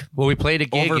hit like we played a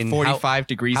gig over 45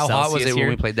 degrees Celsius. How hot was it when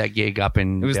we played that gig up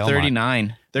in It was Belmont?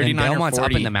 39. 39 Belmont's or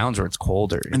 40. up in the mountains where it's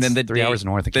colder. And then the 3 hours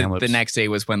north of Kamloops. The next day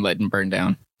was when Lytton burned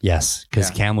down. Yes,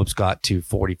 because Kamloops got to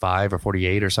 45 or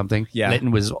 48 or something. Yeah. Lytton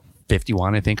was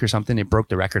 51, I think, or something. It broke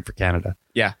the record for Canada.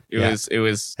 Yeah, it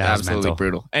was absolutely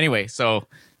brutal. Anyway, so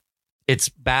it's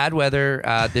bad weather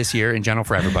this year in general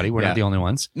for everybody. We're not the only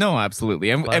ones. No, absolutely.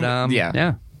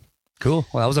 Yeah. Cool.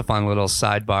 Well, that was a fun little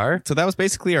sidebar. So that was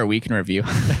basically our week in review.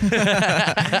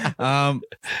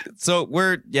 So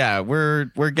we're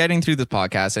getting through this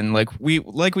podcast, and like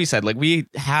we said, like we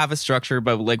have a structure,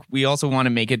 but like we also want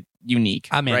to make it unique.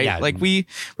 I mean, right? Like we're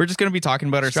just going to be talking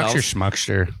about ourselves.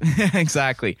 Structure.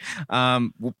 Exactly.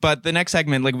 But the next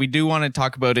segment, like we do want to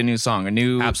talk about a new song,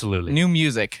 new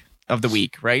music of the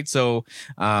week, right? So,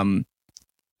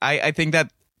 I think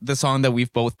that the song that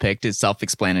we've both picked is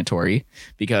self-explanatory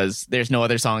because there's no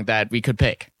other song that we could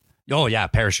pick. Oh yeah,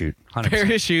 Parachute. 100%.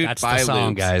 Parachute. That's by the song,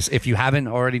 Loops. Guys. If you haven't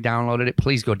already downloaded it,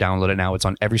 please go download it now. It's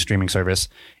on every streaming service.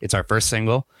 It's our first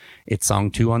single. It's song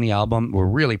 2 on the album. We're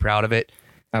really proud of it.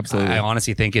 Absolutely. I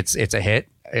honestly think it's a hit.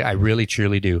 I really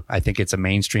truly do. I think it's a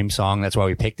mainstream song. That's why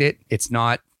we picked it. It's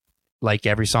not like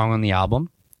every song on the album.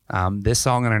 This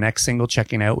song and our next single,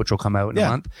 Checking Out, which will come out in a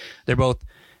month, they're both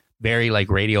very like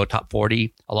radio top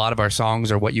 40. A lot of our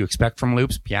songs are what you expect from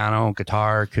Loops: piano,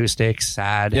 guitar, acoustics,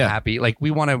 sad, happy. Like we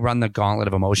want to run the gauntlet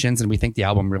of emotions, and we think the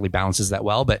album really balances that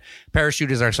well. But Parachute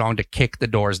is our song to kick the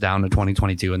doors down to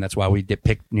 2022, and that's why we did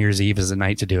pick New Year's Eve as a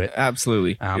night to do it.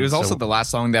 Absolutely. It was also the last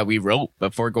song that we wrote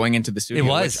before going into the studio. It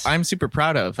was. Which I'm super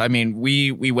proud of. I mean,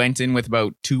 we went in with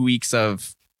about 2 weeks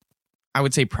of, I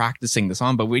would say, practicing the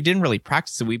song, but we didn't really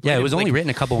practice it. It was only written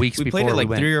a couple weeks before. We played it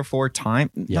like 3 or 4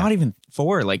 times, not even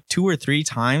 4, like 2 or 3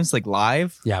 times, like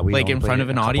live. Yeah, we like in front of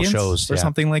an audience or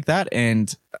something like that.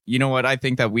 And you know what? I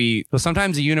think that well,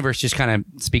 sometimes the universe just kind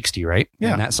of speaks to you, right?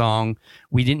 Yeah. And that song,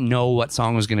 we didn't know what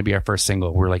song was going to be our first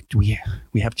single. We're like, we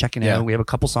have Checking Out. We have a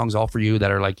couple songs all for you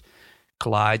that are like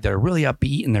collide, that are really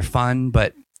upbeat and they're fun,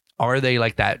 but are they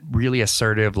like that really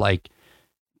assertive, like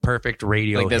perfect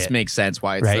radio like this hit? Makes sense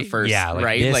why it's the first, like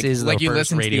right? This like is like the you first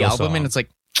listen to the radio album song. and it's like,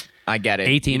 I get it.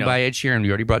 18 by Ed Sheeran. We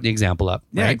already brought the example up.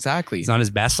 Yeah, right? exactly. It's not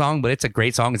his best song, but it's a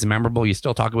great song. It's memorable. You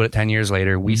still talk about it 10 years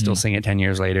later. We still sing it 10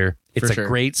 years later. It's a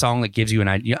great song that gives you an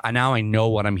idea. Now I know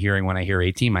what I'm hearing when I hear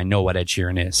 18. I know what Ed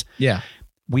Sheeran is. Yeah.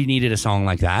 We needed a song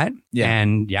like that. Yeah.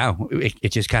 And it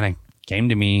just kind of came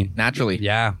to me naturally.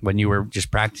 Yeah. When you were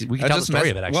just practicing. We can tell the story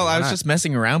of it, actually. Well, I was just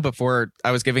messing around before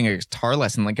I was giving a guitar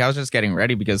lesson. Like I was just getting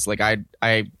ready because like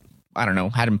I don't know,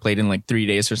 hadn't played in like 3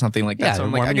 days or something like that. Yeah, so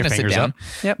I'm like, I'm going to sit down.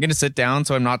 Yep. I'm going to sit down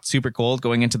so I'm not super cold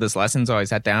going into this lesson. So I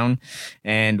sat down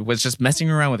and was just messing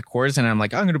around with chords. And I'm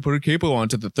like, I'm going to put a capo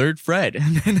onto the 3rd fret.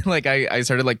 And then like I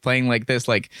started like playing like this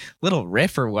like little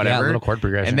riff or whatever. Yeah, little chord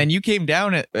progression. And then you came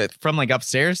down from like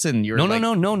upstairs and you were No,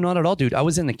 not at all, dude. I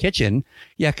was in the kitchen.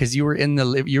 Yeah, because you were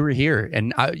here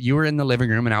and you were in the living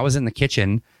room and I was in the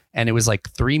kitchen. And it was like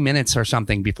 3 minutes or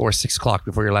something before 6 o'clock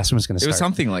before your lesson was going to start. It was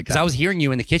something like that. Because I was hearing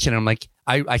you in the kitchen. And I'm like,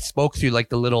 I spoke through like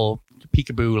the little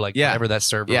peekaboo, like whatever that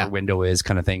server window is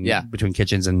kind of thing between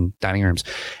kitchens and dining rooms.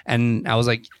 And I was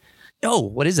like, oh,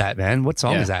 what is that, man? What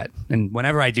song is that? And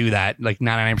whenever I do that, like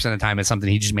 99% of the time, it's something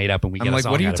he just made up and we get a song out of it.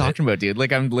 I'm like, what are you talking about, dude?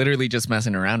 Like, I'm literally just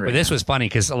messing around right now. But this was funny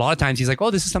because a lot of times he's like, oh,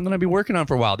 this is something I've been working on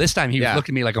for a while. This time he looked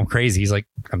at me like I'm crazy. He's like,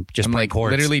 I'm playing like,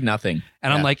 chords. Literally nothing.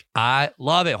 And I'm like, I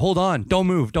love it. Hold on. Don't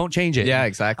move. Don't change it. Yeah,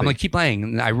 exactly. I'm like, keep playing.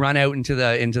 And I run out into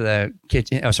the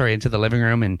kitchen, into the living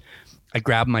room, and I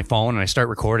grab my phone and I start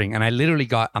recording. And I literally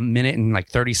got a minute and like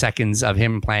 30 seconds of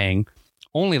him playing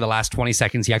only the last 20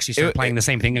 seconds he actually started playing the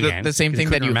same thing again. The same thing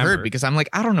that you heard, because I'm like,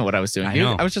 I don't know what I was doing. I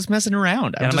know. I was just messing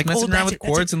around. I'm just messing around with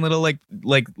chords and little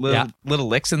little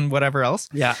licks and whatever else.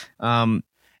 Yeah.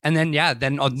 And then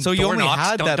so you only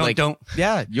had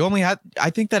that you only had, I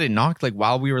think that it knocked like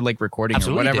while we were like recording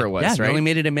or whatever it was, right? You only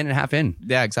made it a minute and a half in.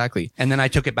 Yeah, exactly. And then I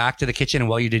took it back to the kitchen, and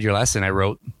while you did your lesson, I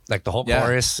wrote like the whole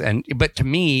chorus. But to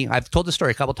me, I've told the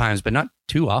story a couple times, but not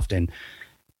too often.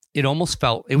 It almost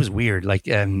felt, it was weird. Like,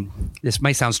 this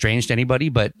might sound strange to anybody,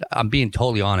 but I'm being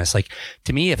totally honest. Like,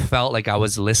 to me, it felt like I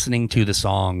was listening to the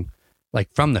song like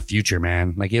from the future,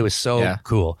 man. Like, it was so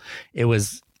cool. It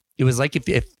was like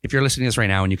if you're listening to this right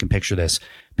now and you can picture this,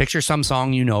 picture some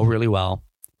song you know really well,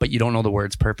 but you don't know the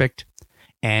words perfect,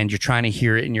 and you're trying to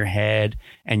hear it in your head,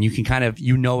 and you can kind of,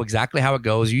 you know exactly how it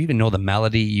goes. You even know the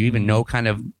melody. You even know kind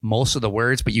of most of the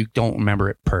words, but you don't remember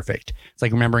it perfect. It's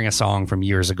like remembering a song from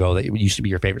years ago that used to be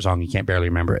your favorite song. You can't barely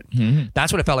remember it. Mm-hmm.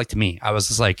 That's what it felt like to me. I was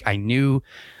just like, I knew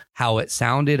how it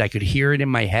sounded. I could hear it in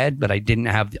my head, but I didn't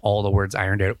have all the words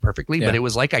ironed out perfectly. But it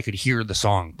was like I could hear the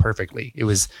song perfectly. It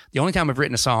was the only time I've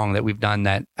written a song that we've done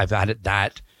that I've had it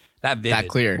that vivid, that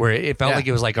clear, where it felt like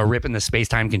it was like a rip in the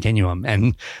space-time continuum,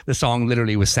 and the song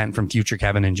literally was sent from future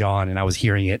Kevin and John, and I was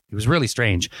hearing it. It was really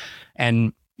strange.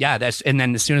 And and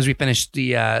then as soon as we finished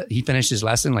he finished his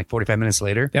lesson like 45 minutes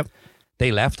later.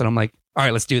 They left, and I'm like, all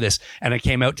right, let's do this. And I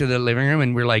came out to the living room,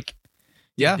 and we're like,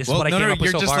 yeah, this is what I came up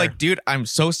with. You're just like, dude, I'm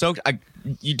so stoked.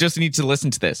 You just need to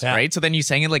listen to this, right? So then you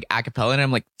sang it like a cappella, and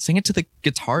I'm like, sing it to the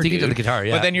guitar, Sing it to the guitar,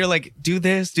 yeah. But then you're like, do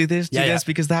this,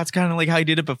 because that's kind of like how I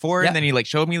did it before. And then you like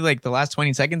showed me like the last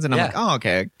 20 seconds, and I'm like, oh,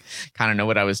 okay, I kind of know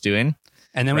what I was doing.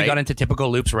 And then we got into typical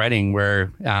Loops writing,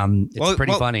 where it's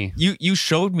pretty funny. You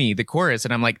showed me the chorus,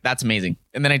 and I'm like, that's amazing.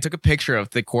 And then I took a picture of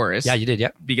the chorus. Yeah, you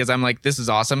did, because I'm like, this is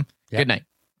awesome. Good night.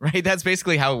 Right. That's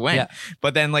basically how it went. Yeah.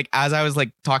 But then like, as I was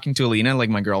like talking to Alina, like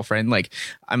my girlfriend, like,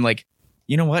 I'm like,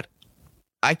 you know what?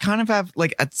 I kind of have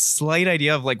like a slight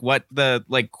idea of like what the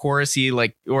like chorusy,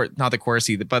 like, or not the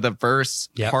chorusy, but the verse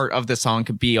part of the song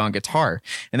could be on guitar.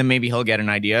 And then maybe he'll get an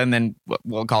idea, and then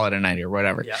we'll call it a night or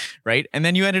whatever. Yeah. Right. And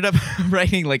then you ended up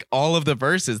writing like all of the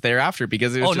verses thereafter,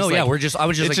 because it was I was just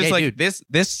like, hey, dude,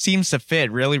 this seems to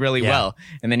fit really, really well.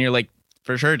 And then you're like,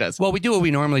 for sure it does. Well, we do what we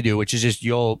normally do, which is just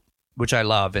which I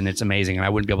love, and it's amazing, and I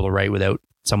wouldn't be able to write without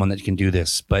someone that can do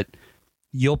this. But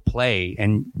you'll play,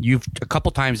 and you've a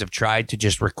couple times have tried to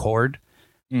just record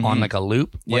on like a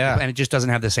loop, and it just doesn't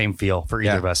have the same feel for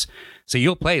either of us. So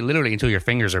you'll play literally until your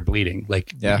fingers are bleeding,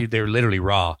 like they're literally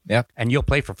raw. And you'll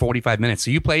play for 45 minutes. So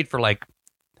you played for like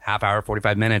half hour,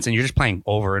 45 minutes, and you're just playing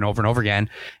over and over and over again.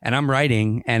 And I'm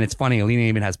writing, and it's funny, Alina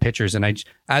even has pictures, and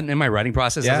in my writing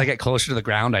process, as I get closer to the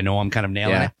ground, I know I'm kind of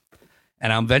nailing it.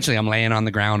 And I'm laying on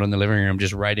the ground in the living room,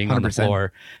 just writing 100%. On the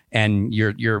floor. And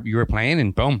you were playing,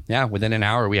 and boom, within an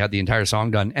hour we had the entire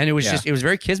song done. And it was it was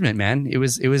very kismet, man. It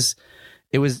was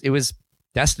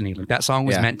destiny. Like, that song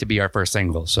was meant to be our first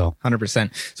single. So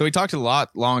 100%. So we talked a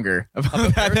lot longer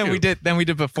about that than we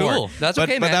did before. Cool. That's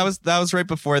okay, man. But that was right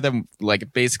before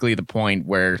like basically the point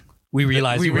where we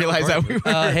realized that we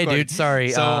were hey, dude, sorry.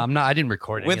 So, I didn't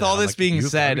record it. With all this being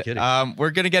said,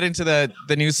 we're going to get into the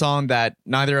new song that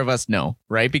neither of us know,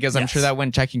 right? Because I'm sure that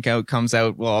when Checking Out comes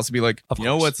out, we'll also be like,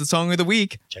 what's the song of the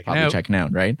week? Checking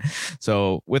out, right?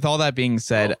 So with all that being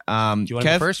said, do you want to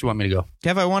go first, or you want me to go?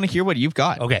 Kev, I want to hear what you've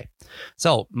got. Okay.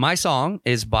 So my song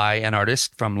is by an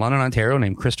artist from London, Ontario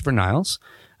named Christopher Niles.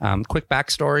 Quick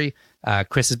backstory.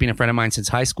 Chris has been a friend of mine since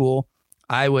high school.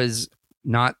 I was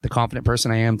not the confident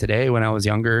person I am today when I was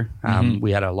younger.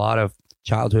 We had a lot of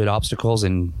childhood obstacles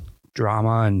and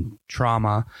drama and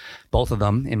trauma, both of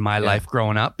them in my life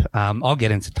growing up. I'll get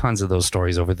into tons of those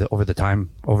stories over this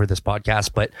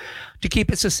podcast, but to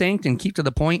keep it succinct and keep to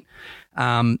the point,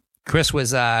 Chris was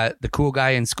the cool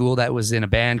guy in school that was in a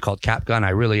band called Cap Gun.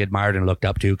 I really admired and looked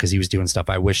up to, because he was doing stuff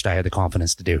I wished I had the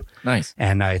confidence to do. Nice.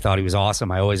 And I thought he was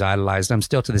awesome. I always idolized him.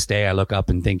 Still to this day, I look up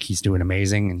and think he's doing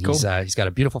amazing. And cool. He's got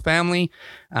a beautiful family.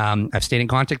 I've stayed in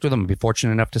contact with him. I've been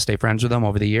fortunate enough to stay friends with him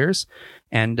over the years.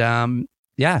 And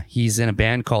he's in a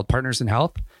band called Partners in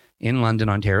Health in London,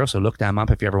 Ontario. So look them up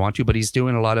if you ever want to. But he's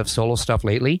doing a lot of solo stuff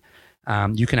lately.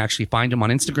 You can actually find him on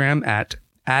Instagram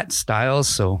at Styles,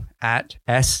 so at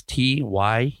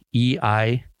STYEILES.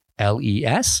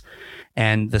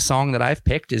 And the song that I've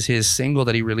picked is his single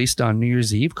that he released on New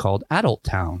Year's Eve called Adult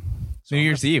Town. New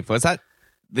Year's Eve, was that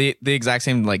the exact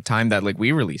same like time that like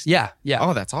we released? Yeah.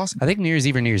 Oh, that's awesome. I think New Year's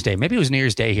Eve or New Year's Day. Maybe it was New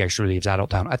Year's Day he actually released Adult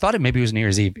Town. I thought maybe it was New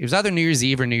Year's Eve. It was either New Year's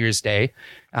Eve or New Year's Day.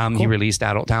 Cool. He released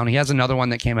Adult Town. He has another one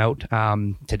that came out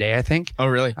today, I think. Oh,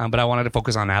 really? But I wanted to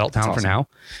focus on Adult Town for now.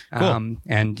 Cool.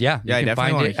 And you can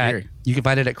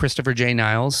find it at Christopher J.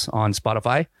 Niles on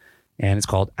Spotify. and it's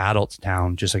called Adult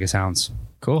Town, just like it sounds.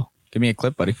 Cool. Give me a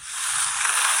clip, buddy.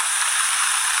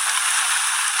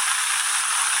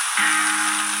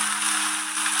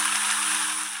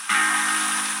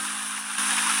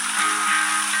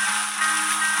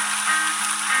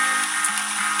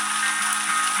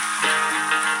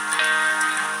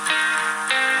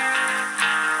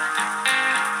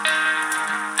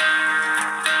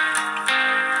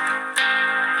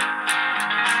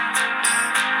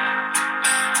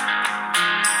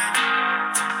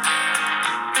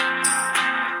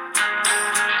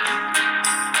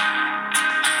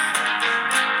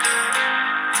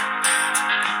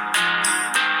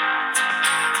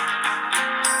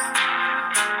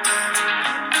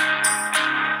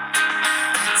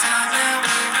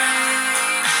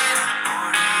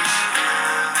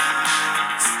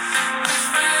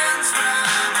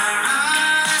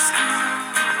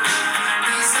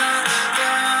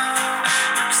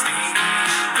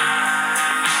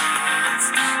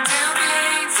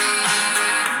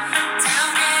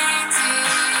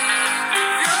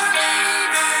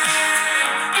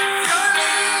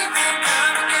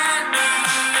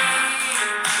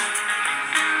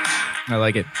 I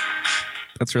like it.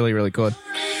 That's really, really cool.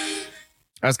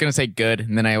 I was gonna say good,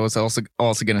 and then I was also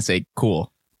gonna say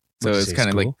cool. So it's kind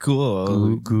of like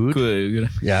cool, good.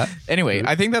 Yeah. Anyway, Good.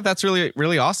 I think that's really,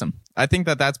 really awesome. I think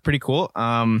that's pretty cool.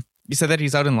 You said that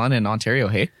he's out in London, Ontario.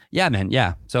 Hey, Yeah, man.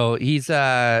 Yeah. So he's,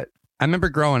 I remember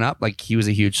growing up, like he was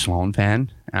a huge Sloan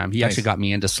fan. He actually got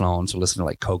me into Sloan. So listen to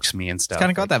like Coax Me and stuff. it's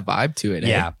kind of got that vibe to it.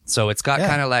 Yeah. So it's got Yeah.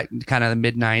 kind of the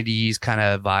mid 90s kind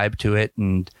of vibe to it.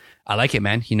 And I like it,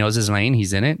 man. He knows his lane.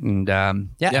 He's in it. And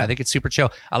Yeah. I think it's super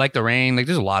chill. I like the rain. Like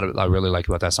there's a lot of, I really like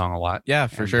about that song a lot. Yeah,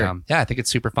 for And, sure. I think it's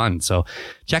super fun. So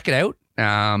check it out.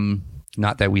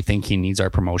 Not that we think he needs our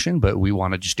promotion, but we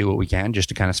want to just do what we can just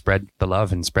to kind of spread the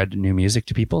love and spread the new music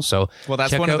to people. So Well,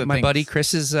 that's check one out of the my things. buddy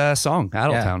Chris's song,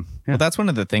 Adult Yeah. Town. Well, that's one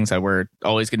of the things that we're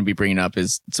always going to be bringing up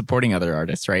is supporting other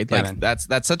artists, right? Yeah, Like man.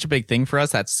 that's such a big thing for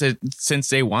us. That's since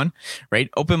day one, right?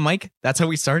 Open mic. That's how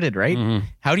we started, right? Mhm.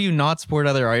 How do you not support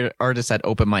other artists at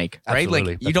open mic, right? Absolutely. Like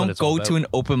That's you what don't it's all go to about. an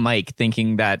open mic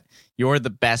thinking that you're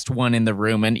the best one in the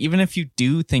room, and even if you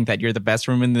do think that you're the best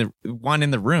one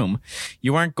in the room,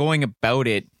 you aren't going about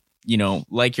it,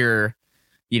 like you're,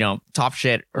 top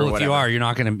shit or Well, if whatever. you are, you're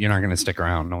not gonna stick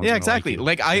around. No one's Yeah, gonna exactly.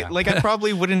 Like, you. I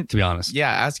probably wouldn't. To be honest, Yeah,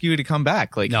 ask you to come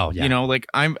back. Like, No, yeah. like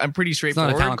I'm pretty it's not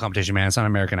straightforward. a talent competition, man. It's not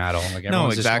American Idol. Like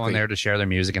everyone's just exactly. going there to share their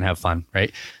music and have fun,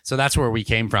 right? So that's where we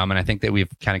came from, and I think that we've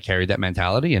kind of carried that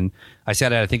mentality. And I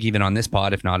said it, I think even on this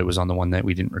pod, if not, it was on the one that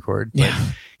we didn't record. But,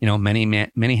 Yeah.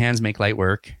 many hands make light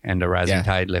work, and a rising Yeah.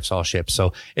 tide lifts all ships.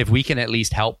 So if we can at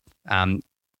least help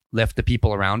lift the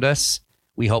people around us,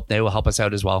 we hope they will help us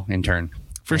out as well in turn.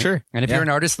 For sure. And if Yeah. you're an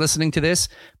artist listening to this,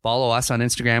 follow us on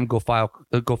Instagram. Go follow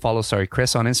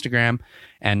Chris on Instagram.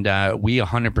 And we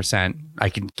 100%, I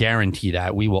can guarantee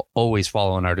that we will always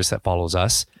follow an artist that follows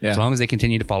us. Yeah. As long as they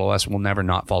continue to follow us, we'll never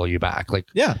not follow you back. Like,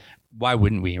 Yeah. why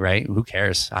wouldn't we, right? Who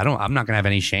cares? I'm not going to have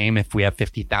any shame if we have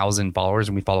 50,000 followers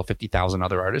and we follow 50,000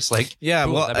 other artists. Like, Yeah.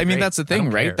 cool, Well, that'd be I mean, great. that's the I thing,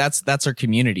 don't right? care. That's our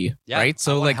community, Yeah, right?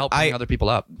 So I wanna like help bring other people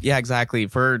up. yeah, exactly.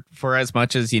 For as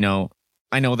much as,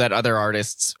 I know that other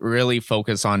artists really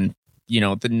focus on,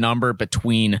 the number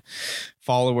between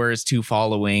followers to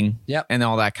following Yep. and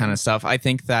all that kind of stuff. I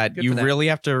think that Good you for them. really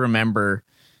have to remember,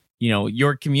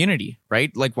 your community,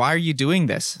 right? Like, why are you doing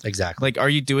this? Exactly. Like, are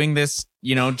you doing this,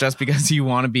 just because you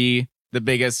want to be the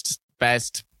biggest,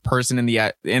 best person in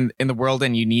the in the world,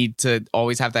 and you need to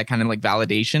always have that kind of like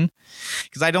validation?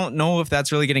 Because I don't know if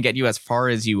that's really going to get you as far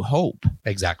as you hope.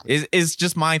 Exactly. Is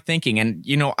just my thinking, and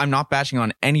I'm not bashing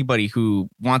on anybody who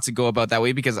wants to go about that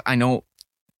way, because I know,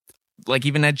 like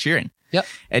even Ed Sheeran. Yep.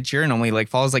 Ed Sheeran only like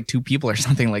follows like 2 people or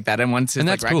something like that, and wants his And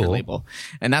like that's record cool. label,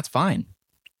 and that's fine.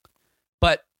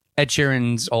 But Ed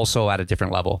Sheeran's also at a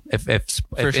different level. If For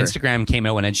sure. Instagram came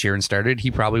out when Ed Sheeran started,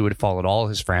 he probably would have followed all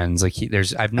his friends. Like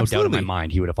I have no doubt in Absolutely. my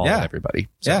mind he would have followed Yeah. everybody.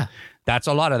 So Yeah. that's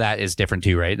a lot of that is different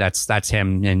too, right? That's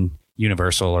him and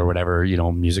Universal or whatever,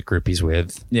 music group he's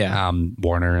with. Yeah.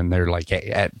 Warner, and they're like,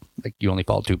 hey, Ed, like you only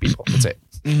follow 2 people. That's it.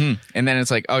 And then it's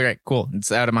like, okay, cool,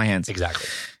 it's out of my hands. Exactly.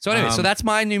 So anyway, so Um, that's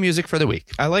my new music for the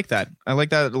week. I like that. I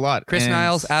like that a lot. Chris And-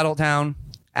 Niles, Adult Town,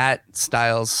 at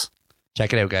Styles.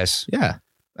 Check it out, guys. Yeah,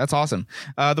 that's awesome.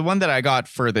 The one that I got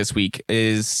for this week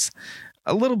is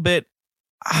a little bit.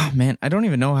 Oh man, I don't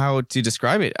even know how to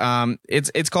describe it.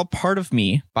 It's called "Part of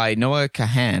Me" by Noah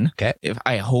Kahan. Okay. If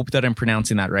I hope that I'm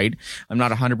pronouncing that right. I'm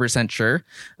not 100% sure.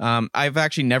 I've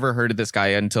actually never heard of this guy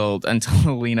until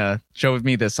Lena showed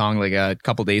me this song like a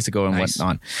couple days ago and Nice.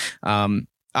 whatnot.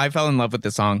 I fell in love with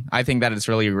this song. I think that it's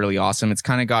really, really awesome. It's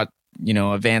kind of got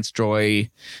Advanced Joy,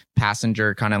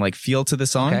 Passenger kind of like feel to the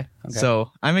song. Okay.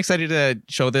 So I'm excited to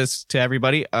show this to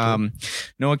everybody.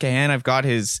 Noah Kahan, I've got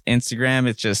his Instagram.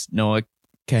 It's just Noah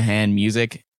Kahan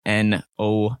Music,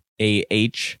 NoahKahan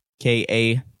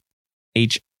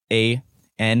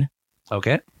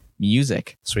Okay.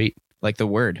 Music. Sweet. Like the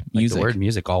word Like music. the word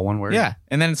music, all one word. Yeah.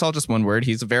 And then it's all just one word.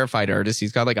 He's a verified artist.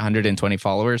 He's got like 120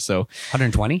 followers. So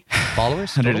 120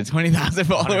 followers? 120,000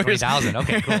 followers. 120,000.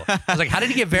 Okay, cool. I was like, how did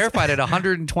he get verified at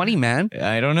 120, man?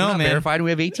 I don't know, We're not man. verified. We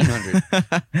have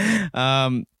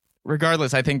 1,800.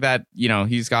 Regardless, I think that,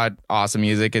 he's got awesome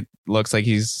music. It looks like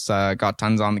he's got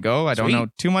tons on the go. I don't Sweet. know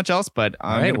too much else, but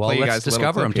All I'm right, going to well, play you let's guys a little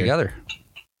discover them clip here. together.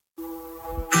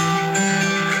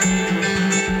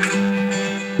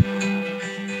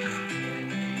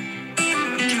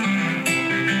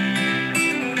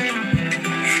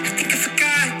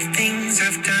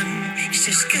 I've done. It's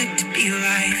just good to be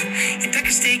alive, and I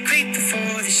can stay grateful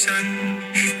for the sun.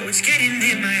 Oh, it's getting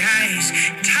in my eyes.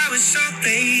 Towers, Salt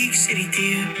Lake City,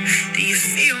 dear. Do you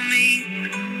feel me?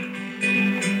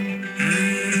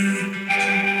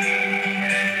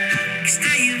 Cause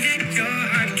now you let your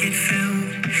heart get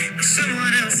filled with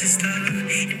someone else's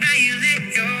love, and now you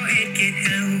let your head get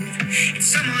held in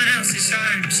someone else's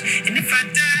arms. And if I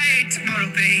died tomorrow,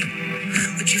 babe,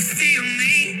 would you feel me?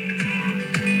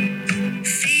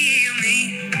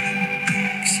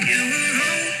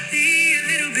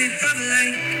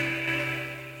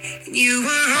 You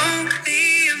were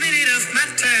only a minute of my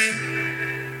time.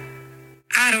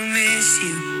 I don't miss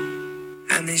you.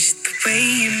 I miss the way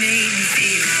you made me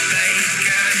feel like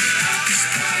I was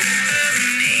part of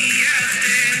me out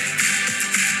there.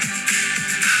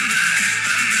 Mama,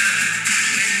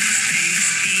 when the space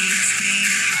between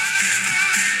our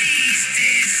bodies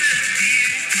disappear.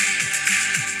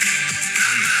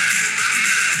 Mama,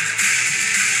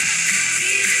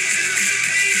 even through the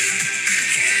pain,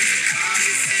 can't call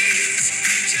your face.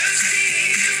 Just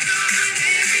think of knowing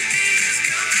everything's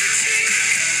gonna change.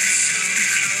 So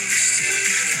close to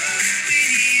love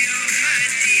with you, my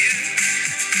dear.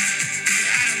 I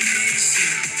don't miss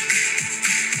you.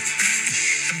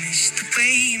 I miss the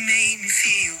way you made me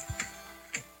feel.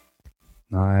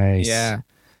 Nice. Yeah.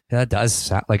 That does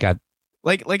sound like a.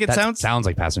 Like it that sounds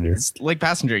like Passenger. it's like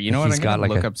Passenger. You know what? He's I'm got going to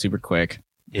like look a- up super quick.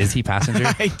 Is he Passenger?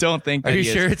 I don't think that Are you he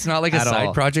is sure it's not like a at side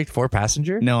all. project for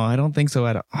Passenger? No, I don't think so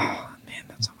at all. Oh, man,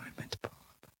 that's not what I meant to pull.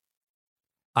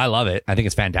 I love it. I think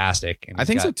it's fantastic. And I it's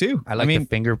think so got- too. I like the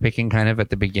finger picking kind of at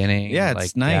the beginning. yeah, like,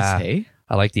 it's nice. yeah. Hey,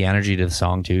 I like the energy to the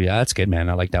song too. Yeah, that's good, man.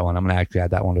 I like that one. I'm gonna actually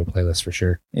add that one to a playlist for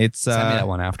sure. it's Send me that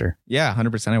one after. yeah,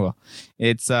 100% I will.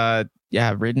 It's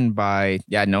written by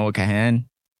Noah Kahan,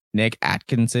 Nick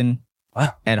Atkinson,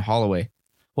 Wow. and Holloway.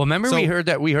 Well, remember So- we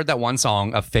heard that one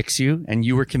song of "Fix You," and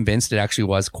you were convinced it actually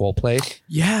was Coldplay,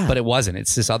 Yeah, but it wasn't.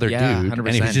 It's this other Yeah, dude, and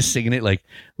he 100%. was just singing it like,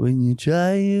 "When you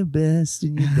try your best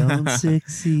and you don't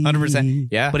succeed." 100%.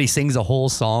 Yeah, But he sings a whole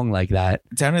song like that.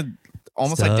 it sounded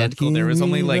almost Stuck identical. There was in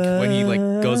only like when he like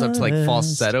goes up to like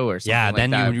falsetto or something. Yeah, like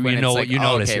then that, you when know it's what like, you oh,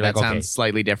 notice. Okay, You're that like, sounds okay.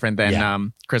 slightly different than Yeah.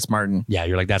 Chris Martin. Yeah,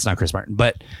 you're like, that's not Chris Martin,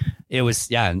 but it was.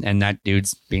 Yeah, and that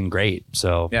dude's been great.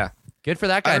 So Yeah. good for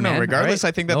that guy, I don't know. man. Regardless, All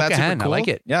right. I think that Noah that's Kahan, super cool. I like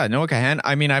it. Yeah, Noah Kahan.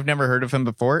 I mean, I've never heard of him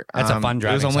before. That's a fun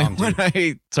It was driving only song, too. when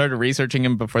I started researching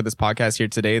him before this podcast here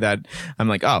today that I'm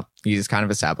like, oh, he's kind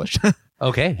of established.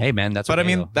 Okay, hey man, that's. But I okay,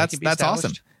 mean, though. He that's can be awesome.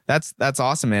 established. That's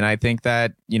awesome, and I think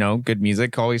that good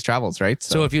music always travels, right?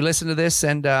 So if you listen to this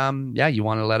and you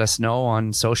want to let us know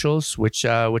on socials which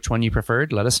one you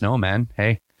preferred, let us know, man.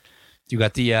 Hey, you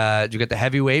got the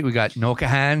heavyweight. We got Noah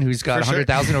Kahan, who's got For sure.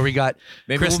 100,000, or we got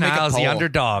Maybe Chris we'll make a Niles, the poll.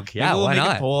 underdog. Maybe Yeah, we'll why make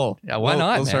not? a poll. Yeah, why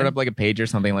not, We'll start man? up like a page or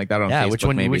something like that on Yeah, Facebook. which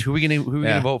one? Maybe. Who are we gonna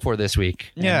Yeah. vote for this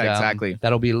week? Yeah, And, exactly.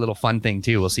 That'll be a little fun thing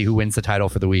too. We'll see who wins the title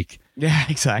for the week. Yeah,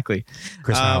 exactly.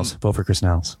 Chris Niles. Vote for Chris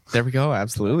Niles. There we go.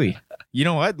 Absolutely. You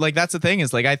know what? Like that's the thing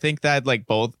is like I think that like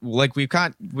both like we've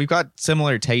got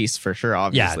similar tastes for sure.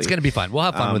 Obviously, Yeah, it's gonna be fun. We'll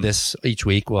have fun with this each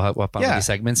week. We'll have fun with Yeah. these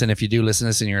segments. And if you do listen to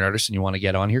this and you're an artist and you want to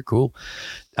get on here, cool.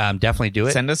 Definitely do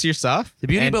it. Send us your stuff. The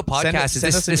beauty and about podcasts is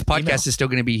send us this an podcast email. is still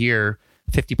going to be here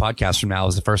 50 podcasts from now.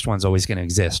 Is the first one's always going to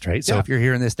exist, right? So Yeah. if you're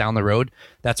hearing this down the road,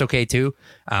 that's okay too.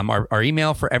 Our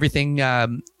email for everything for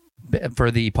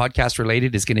the podcast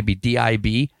related is going to be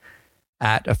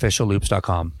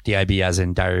dib@officialloops.com. DIB as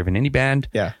in Diary of an Indie Band.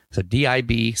 Yeah. So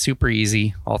DIB, super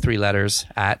easy, all three letters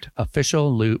at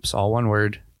officialloops, all one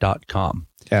word, .com.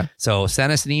 Yeah. So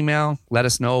send us an email. Let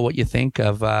us know what you think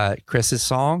of Chris's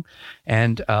song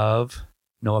and of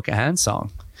Noah Kahan's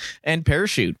song. And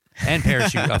Parachute. And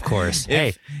Parachute, of course.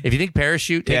 Hey, if you think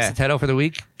Parachute takes Yeah. the title for the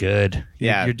week, good.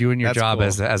 Yeah, You're doing your that's job cool.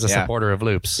 as a Yeah. supporter of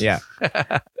Loops. Yeah.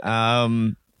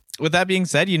 with that being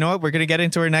said, you know what? We're going to get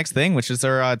into our next thing, which is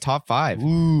our top 5.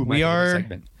 Ooh, we are.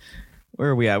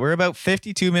 Where are we at? We're about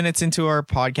 52 minutes into our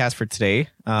podcast for today.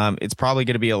 It's probably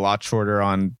going to be a lot shorter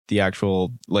on the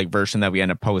actual like version that we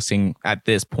end up posting at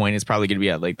this point. It's probably going to be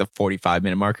at like the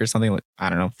 45-minute mark or something. Like, I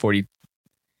don't know,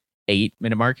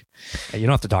 48-minute mark. You don't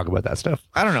have to talk about that stuff.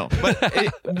 I don't know.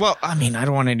 But well, I mean, I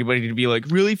don't want anybody to be like,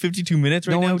 really 52 minutes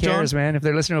right No now, one cares, John? man. If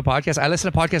they're listening to a podcast, I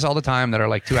listen to podcasts all the time that are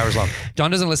like 2 hours long.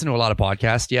 John doesn't listen to a lot of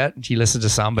podcasts yet. He listens to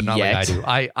some, but not like I do.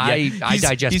 I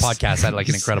digest podcasts at like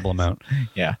an incredible amount.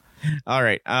 Yeah. All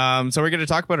right. So we're going to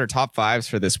talk about our top 5s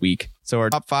for this week. So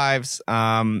our top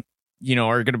 5s, you know,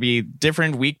 are going to be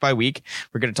different week by week.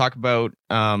 We're going to talk about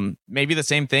maybe the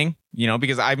same thing, you know,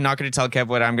 because I'm not going to tell Kev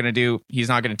what I'm going to do. He's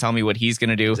not going to tell me what he's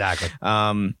going to do. Exactly.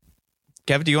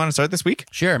 Kev, do you want to start this week?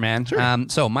 Sure, man. Sure.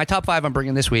 So my top 5 I'm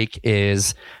bringing this week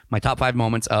is my top 5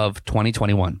 moments of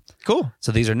 2021. Cool.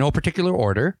 So these are no particular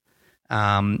order.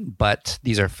 But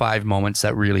these are 5 moments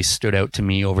that really stood out to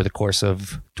me over the course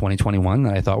of 2021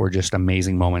 that I thought were just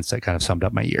amazing moments that kind of summed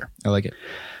up my year. I like it.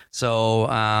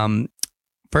 So,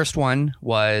 first one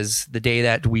was the day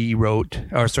that we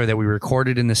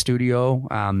recorded in the studio,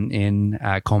 in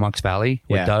Comox Valley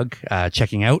with Doug,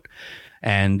 checking out.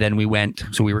 And then we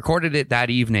recorded it that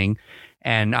evening.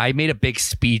 And I made a big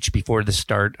speech before the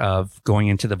start of going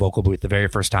into the vocal booth the very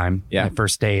first time. Yeah. The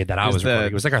first day that I was recording.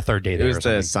 It was like our third day there. It was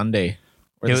the Sunday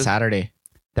or the Saturday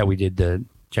that we did the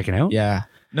checking out. Yeah.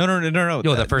 No.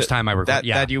 No, the first time I recorded.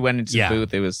 That you went into the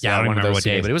booth. It was I don't one remember of those what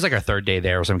day, days. but it was like our third day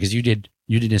there or something because you did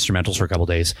instrumentals for a couple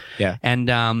days. Yeah.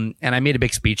 And I made a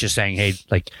big speech just saying, hey,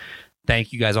 like,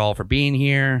 thank you guys all for being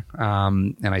here.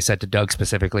 And I said to Doug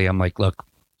specifically, I'm like, look,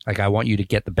 like, I want you to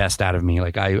get the best out of me.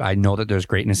 Like, I know that there's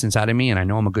greatness inside of me and I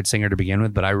know I'm a good singer to begin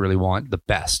with, but I really want the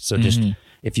best. So just,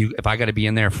 if I got to be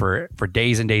in there for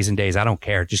days and days and days, I don't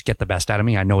care. Just get the best out of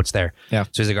me. I know it's there. Yeah.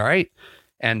 So he's like, all right.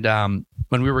 And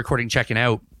when we were recording Checking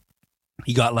Out,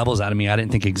 he got levels out of me I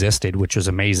didn't think existed, which was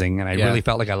amazing. And I really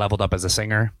felt like I leveled up as a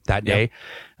singer that day.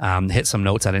 Hit some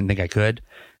notes I didn't think I could.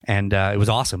 And it was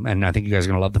awesome. And I think you guys are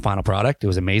going to love the final product. It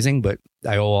was amazing, but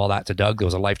I owe all that to Doug. It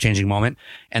was a life-changing moment.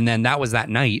 And then that was that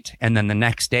night. And then the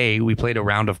next day we played a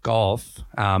round of golf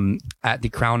at the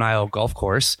Crown Isle Golf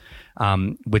Course,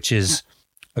 which is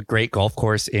a great golf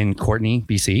course in Courtenay,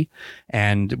 BC.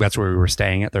 And that's where we were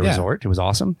staying at the resort. It was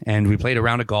awesome. And we played a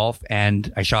round of golf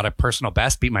and I shot a personal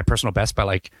best, beat my personal best by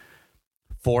like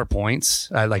 4 points,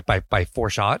 by 4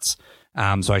 shots.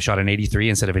 So I shot an 83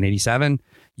 instead of an 87.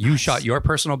 You shot your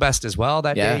personal best as well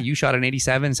that day. You shot an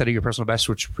 87 instead of your personal best,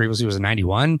 which previously was a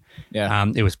 91. Yeah.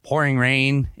 It was pouring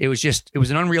rain. It was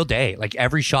an unreal day. Like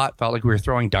every shot felt like we were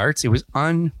throwing darts. It was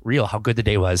unreal how good the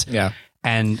day was. Yeah.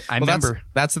 And I remember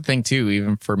that's the thing too,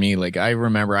 even for me, like I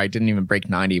remember I didn't even break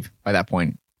 90 by that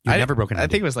point. You'd never broken 90. I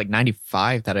think it was like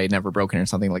 95 that I had never broken or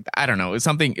something like that. I don't know.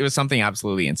 It was something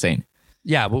absolutely insane.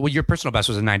 Yeah, well, your personal best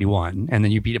was a 91, and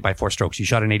then you beat it by 4 strokes. You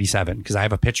shot an 87 because I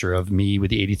have a picture of me with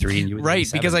the 83 and you with the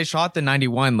 87. Because I shot the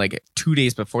 91 like 2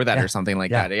 days before that or something like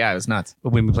that. Yeah, it was nuts.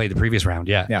 When we played the previous round,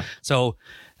 Yeah. So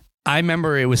I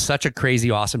remember it was such a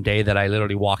crazy, awesome day that I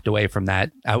literally walked away from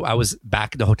that. I was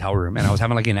back in the hotel room and I was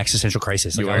having like an existential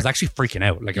crisis. Like I was actually freaking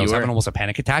out. Like I was having almost a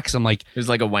panic attack. So I'm like, it was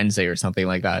like a Wednesday or something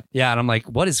like that. Yeah, and I'm like,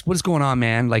 what is going on,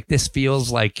 man? Like this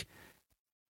feels like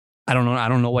I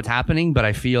don't know what's happening, but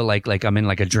I feel like I'm in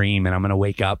like a dream and I'm gonna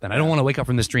wake up, and I don't want to wake up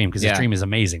from this dream because this dream is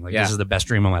amazing. Like this is the best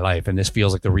dream of my life, and this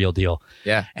feels like the real deal.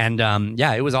 Yeah, and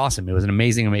it was awesome. It was an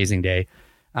amazing day.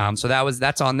 So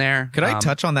that's on there. Could I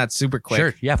touch on that super quick?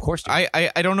 Sure. Yeah, of course. I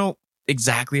don't know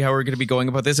exactly how we're going to be going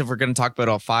about this. If we're going to talk about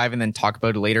all 5 and then talk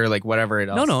about it later, like whatever it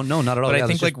is. No, not at all. But I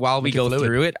think like while we go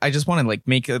through it, I just want to like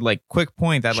make a like quick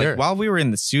point that like while we were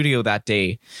in the studio that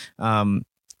day,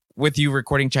 with you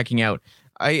recording Checking Out,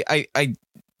 I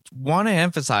want to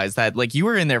emphasize that like you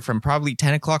were in there from probably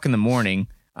 10 o'clock in the morning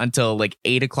until like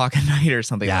 8 o'clock at night or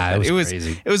something. Yeah, like that. It was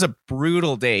crazy. It was a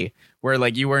brutal day where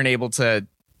like you weren't able to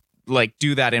like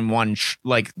do that in one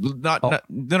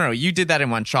no, you did that in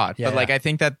one shot. But like I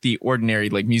think that the ordinary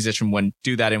like musician wouldn't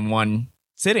do that in one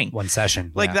sitting, one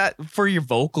session like that for your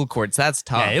vocal cords. That's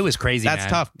tough. Yeah, it was crazy. That's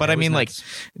tough. But I mean like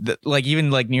like even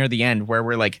like near the end where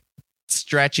we're like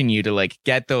stretching you to like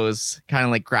get those kind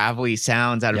of like gravelly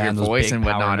sounds out of your voice and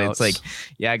whatnot. It's like,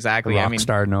 yeah, exactly. I mean,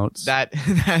 star notes that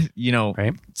you know,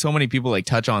 so many people like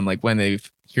touch on like when they've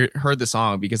heard the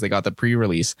song because they got the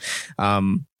pre-release.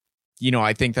 You know,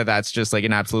 I think that that's just like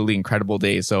an absolutely incredible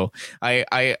day. So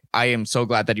I am so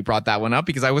glad that you brought that one up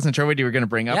because I wasn't sure what you were going to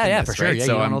bring up. Yeah, this, for sure. right? Yeah,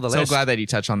 so I'm so glad that you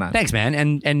touched on that. Thanks, man.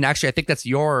 And actually, I think that's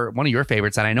one of your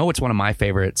favorites, and I know it's one of my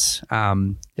favorites.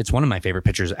 It's one of my favorite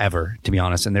pictures ever, to be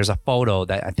honest. And there's a photo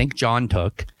that I think John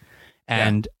took,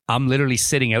 And I'm literally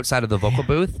sitting outside of the vocal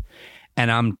booth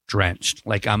and I'm drenched.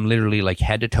 Like I'm literally like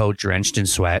head to toe drenched in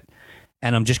sweat.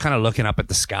 And I'm just kind of looking up at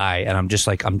the sky and I'm just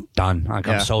like, I'm done. Like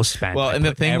I'm so spent. Well, I and the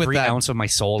put thing with every that, ounce of my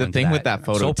soul the into thing that. with that I'm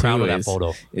photo so proud too of that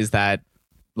photo. is that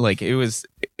like it was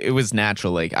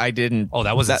natural. Like I didn't. Oh,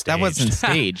 that wasn't that wasn't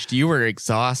staged. staged. You were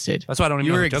exhausted. That's why I don't even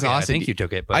You know were who took it. I think you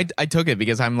took it. But I took it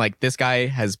because I'm like, this guy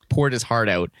has poured his heart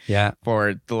out yeah.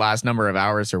 for the last number of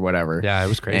hours or whatever. Yeah, it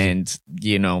was crazy. And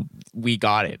you know, we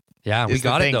got it. Yeah, we Is the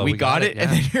got it thing. though. We got it, yeah.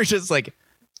 and then you're just like,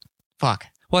 fuck.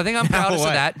 Well, I think I'm Now proudest of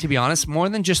what? that, to be honest, more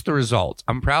than just the result.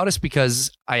 I'm proudest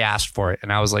because I asked for it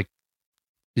and I was like,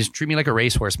 just treat me like a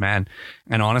racehorse, man.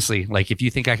 And honestly, like if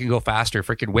you think I can go faster,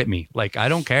 freaking whip me. Like I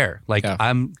don't care. Like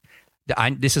Yeah.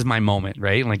 this is my moment,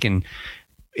 right? Like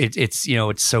it's you know,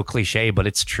 it's so cliche, but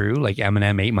it's true. Like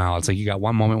Eminem 8 Mile. It's like you got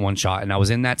one moment, one shot. And I was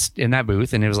in that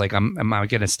booth and it was like, am I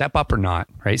gonna step up or not?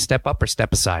 Right? Step up or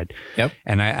step aside. Yep.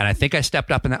 And I think I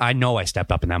stepped up I know I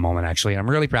stepped up in that moment actually. And I'm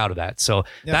really proud of that. So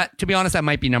that, to be honest, that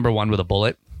might be number one with a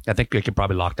bullet. I think we could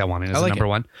probably lock that one in as like number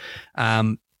one.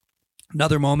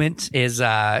 Another moment is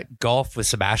golf with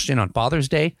Sebastian on Father's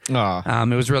Day. Oh,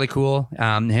 It was really cool.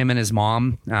 Him and his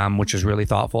mom, which was really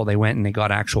thoughtful. They went and they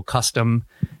got actual custom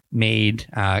made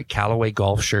Callaway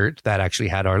golf shirt that actually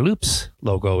had our Loops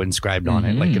logo inscribed on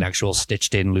it, like an actual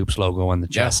stitched in Loops logo on the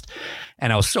chest.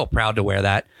 And I was so proud to wear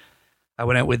that. I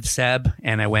went out with Seb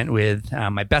and I went with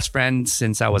my best friend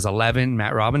since I was 11,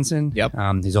 Matt Robinson. Yep.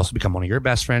 He's also become one of your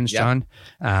best friends, Yep. John.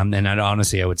 And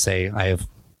honestly, I would say I have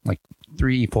like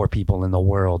 3-4 people in the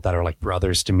world that are like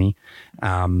brothers to me.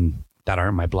 That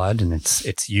aren't my blood. And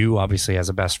it's you obviously as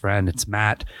a best friend. It's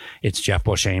Matt. It's Jeff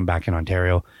Beauchesne back in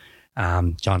Ontario.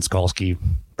 John Skalski,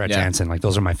 Brett Jansen. Like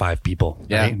those are my 5 people.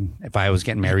 Yeah. Right? And if I was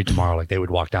getting married tomorrow, like they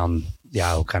would walk down the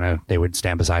aisle, they would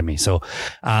stand beside me. So,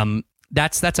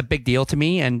 that's a big deal to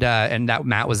me. And that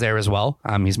Matt was there as well.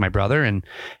 He's my brother and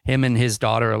him and his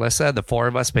daughter, Alyssa, the 4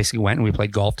 of us basically went and we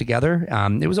played golf together.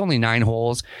 It was only 9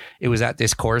 holes. It was at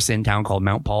this course in town called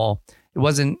Mount Paul.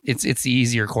 It's the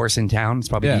easier course in town. It's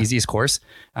probably the easiest course.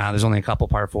 There's only a couple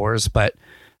par 4s, but,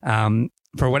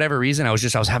 for whatever reason, I was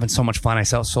having so much fun. I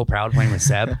felt so proud playing with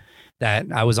Seb that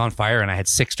I was on fire and I had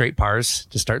 6 straight pars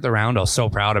to start the round. I was so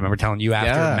proud. I remember telling you after.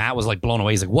 Yeah. Matt was like blown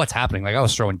away. He's like, what's happening? Like I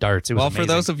was throwing darts. It was for amazing.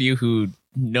 those of you who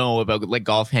know about like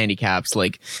golf handicaps,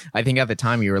 like I think at the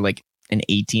time you were like an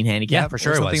 18 handicap, yeah, for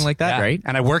sure, or it something was. like that, Yeah. right?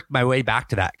 And I worked my way back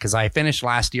to that because I finished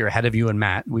last year ahead of you and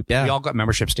Matt. We all got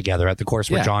memberships together at the course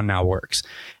where Yeah. John now works,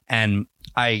 and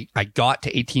I got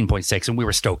to 18.6 and we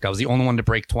were stoked. I was the only one to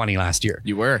break 20 last year.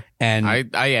 You were, And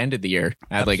I ended the year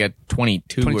at like a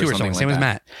 22 or something, same like as that.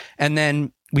 Matt. And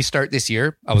then we start this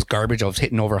year. I was garbage. I was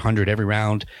hitting over 100 every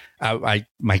round. My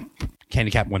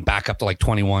handicap went back up to like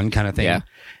 21 kind of thing. Yeah.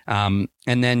 And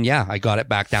then, I got it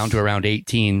back down to around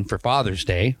 18 for Father's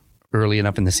Day early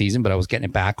enough in the season, but I was getting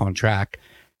it back on track.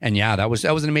 And that was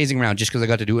an amazing round just because I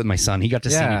got to do it with my son. He got to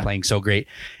see me playing so great.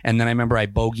 And then I remember I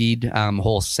bogeyed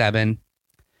hole 7.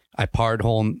 I parred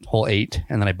hole 8,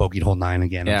 and then I bogeyed hole 9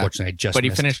 again. Yeah. Unfortunately, I just But he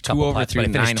missed a finished couple 2 over putts, through but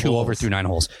I finished 9 2 over holes. through 9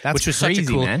 holes, That's which was crazy, such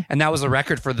a cool, man. and that was the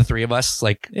record for the 3 of us.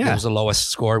 Like it was the lowest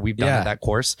score we've done at that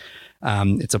course.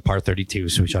 It's a par 32,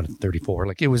 so we shot at 34.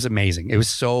 Like it was amazing. It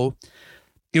was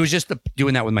just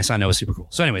doing that with my son. That was super cool.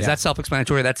 So anyways, that's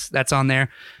self-explanatory. That's on there.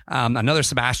 Another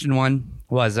Sebastian one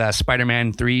was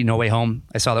Spider-Man 3 No Way Home.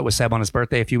 I saw that with Seb on his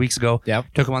birthday a few weeks ago. Yep.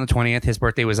 Took him on the 20th. His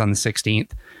birthday was on the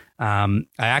 16th.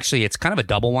 It's kind of a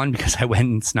double one because I went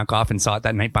and snuck off and saw it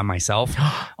that night by myself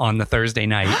on the Thursday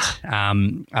night.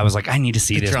 I was like, I need to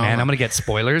see this, drama. man. I'm going to get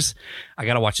spoilers. I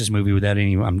got to watch this movie without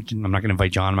any, I'm not going to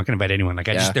invite John. I'm not going to invite anyone. Like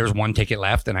there was one ticket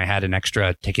left and I had an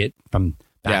extra ticket from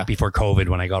back before COVID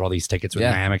when I got all these tickets with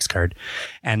my Amex card.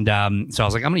 And so I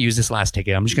was like, I'm going to use this last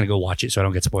ticket. I'm just going to go watch it so I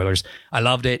don't get spoilers. I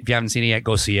loved it. If you haven't seen it yet,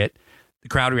 go see it. The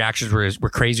crowd reactions were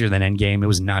crazier than Endgame. It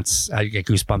was nuts. I get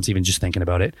goosebumps even just thinking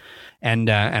about it.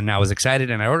 And I was excited.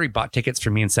 And I already bought tickets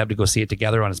for me and Seb to go see it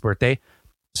together on his birthday.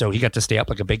 So he got to stay up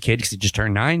like a big kid because he just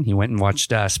turned 9. He went and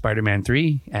watched Spider-Man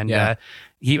 3. And I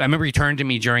remember he turned to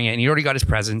me during it and he already got his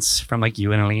presents from like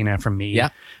you and Alina, from me. Yeah.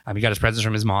 He got his presents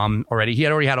from his mom already. He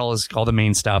had already had all the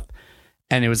main stuff.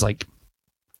 And it was like,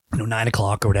 9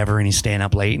 o'clock or whatever, and he's staying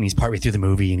up late and he's partway through the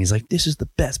movie and he's like, this is the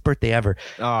best birthday ever.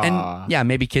 Aw. And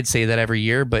maybe kids say that every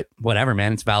year, but whatever,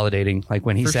 man, it's validating. Like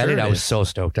when he For said sure it, it I was is. so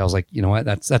stoked. I was like, you know what,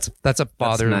 that's a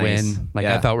father nice. win. Like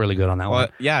Yeah. I felt really good on that Well, one.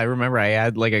 yeah, I remember I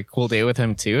had like a cool day with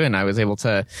him too, and I was able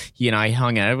to, he and I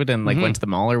hung out and like went to the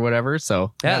mall or whatever.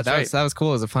 So Yeah, that's that was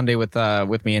cool. It was a fun day with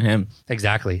me and him.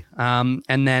 Exactly. And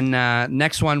then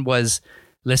next one was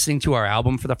listening to our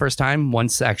album for the first time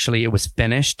once actually it was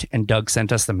finished and Doug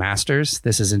sent us the masters.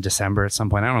 This is in December at some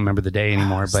point. I don't remember the day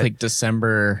anymore, It's but like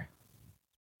December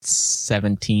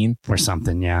 17th or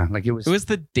something. Yeah. Like it was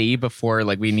the day before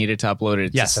like we needed to upload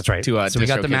it. Yes, that's right. To So we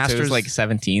got the DistroKid. So it masters- was like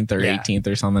 17th or Yeah. 18th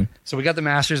or something. So we got the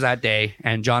masters that day,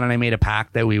 and John and I made a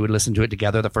pact that we would listen to it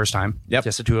together the first time. Yep.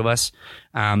 Just the two of us.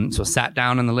 So sat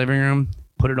down in the living room,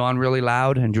 put it on really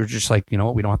loud, and you're just like, you know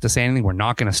what, we don't have to say anything. We're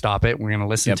not going to stop it. We're going to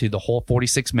listen Yep. to the whole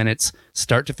 46 minutes,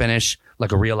 start to finish,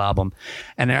 like a real album.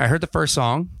 And I heard the first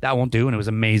song, That Won't Do, and it was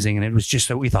amazing, and it was just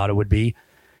what we thought it would be.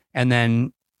 And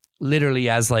then literally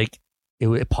as like,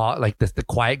 like the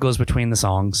quiet goes between the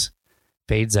songs,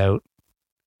 fades out,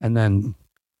 and then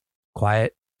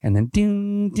quiet, and then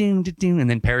doom, doom, doom, doom, and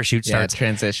then Parachute Yeah, starts.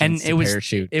 transitions And to it was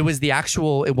Parachute. it was the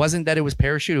actual. It wasn't that it was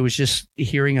Parachute. It was just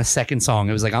hearing a second song.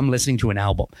 It was like I'm listening to an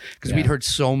album because we'd Yeah. heard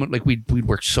so much. Like we'd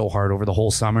worked so hard over the whole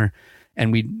summer,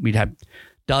 and we'd had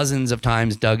dozens of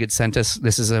times. Doug had sent us,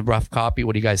 this is a rough copy.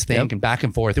 What do you guys think? Yep. And back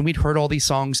and forth. And we'd heard all these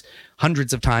songs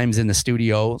hundreds of times in the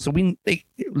studio. So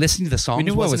listening to the songs We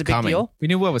knew what wasn't was a big coming. deal. We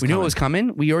knew what was We coming. knew it was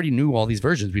coming. We already knew all these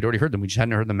versions. We'd already heard them. We just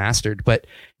hadn't heard them mastered. But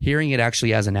hearing it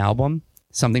actually as an album,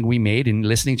 something we made, and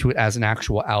listening to it as an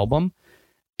actual album,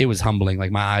 it was humbling.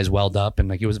 Like my eyes welled up, and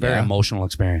like it was a very Yeah. emotional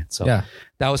experience. So Yeah.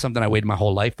 that was something I waited my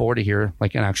whole life for, to hear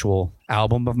like an actual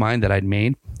album of mine that I'd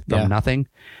made from Yeah. nothing.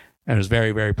 And I was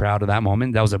very, very proud of that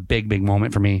moment. That was a big, big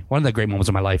moment for me. One of the great moments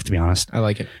of my life, to be honest. I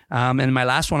like it. And my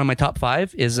last one on my top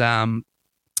 5 is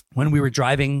when we were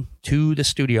driving to the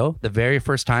studio the very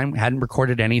first time. Hadn't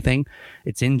recorded anything.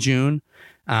 It's in June.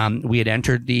 We had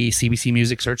entered the CBC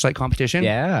Music Searchlight competition.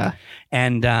 Yeah.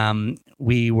 And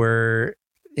we were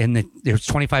there's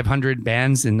 2,500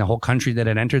 bands in the whole country that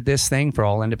had entered this thing for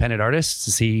all independent artists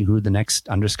to see who the next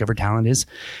undiscovered talent is.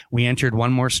 We entered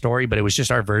One More Story, but it was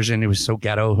just our version. It was so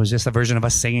ghetto. It was just a version of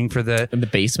us singing for the In the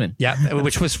basement. yeah,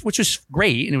 which was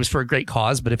great, and it was for a great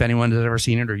cause. But if anyone has ever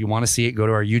seen it or you want to see it, go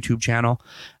to our YouTube channel.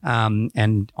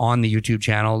 And on the YouTube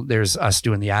channel, there's us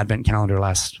doing the Advent calendar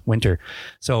last winter.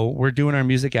 So we're doing our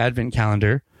music Advent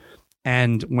calendar.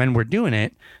 And when we're doing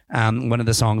it, one of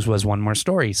the songs was One More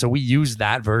Story. So we used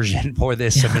that version for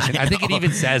this submission. I think it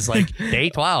even says like day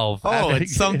 12. Oh,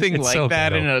 it's something It's like so that.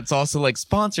 ghetto. And it's also like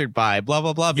sponsored by blah,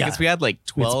 blah, blah. Because Yeah. we had like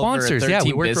 12 sponsors. or Yeah,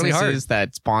 13 we worked really hard. businesses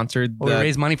that sponsored Well, we the,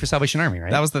 raised money for Salvation Army,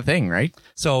 right? that was the thing, right?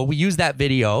 So we used that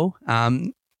video,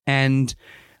 and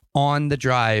on the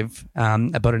drive,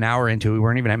 about an hour into it, we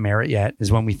weren't even at Merit yet,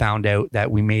 is when we found out that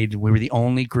we were the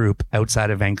only group outside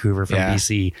of Vancouver from Yeah.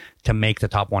 BC to make the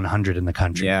top 100 in the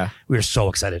country. Yeah. We were so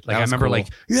excited. Like That I was remember cool. like,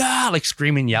 yeah, like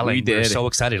screaming, yelling. We We were did. so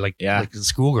excited. Like, Yeah. like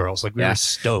schoolgirls. Like we Yeah. were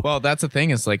stoked. Well, that's the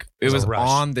thing is like, it was a was rush.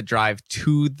 on the drive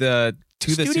to the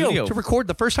studio. to record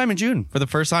the first time in June. For the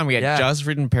first time, we had Yeah. just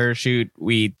written Parachute.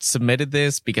 We submitted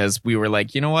this because we were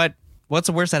like, you know what? What's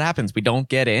the worst that happens? We don't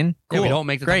get in. Yeah, we Cool. don't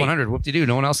make the Great. top 100. Whoop-de-doo.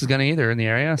 No one else is going to either in the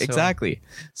area. So. Exactly.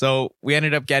 So we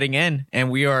ended up getting in, and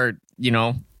we are,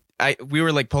 we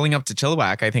were like pulling up to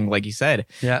Chilliwack, I think, like you said.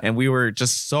 Yeah. And we were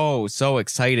just so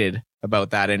excited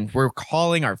about that. And we're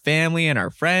calling our family and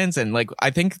our friends. And like, I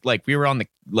think like we were on the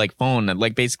like phone,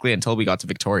 like basically until we got to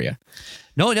Victoria.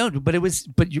 No, but it was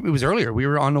earlier. We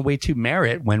were on the way to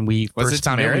Merit when we Was first it to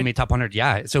found out we Merritt? made top 100.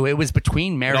 Yeah, so it was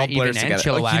between It all Merit even blurs and together.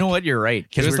 Chilliwack. Like, you know what? You're right.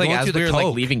 It 'Cause was we were like going as through we the were like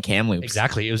Coke. leaving Kamloops.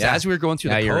 Exactly. It was Yeah. as we were going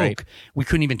through Yeah, the you're Coke, right. we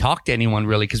couldn't even talk to anyone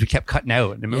really because we kept cutting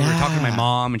out. And I remember we were talking to my Yeah.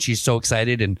 mom, and she's so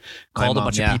excited and My called a mom,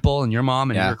 bunch yeah. of people, and your mom,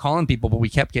 and Yeah. we were calling people, but we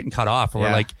kept getting cut off. And we're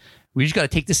Yeah. like, we just got to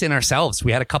take this in ourselves.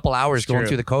 We had a couple hours going true.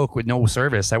 through the Coke with no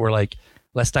service that we're like,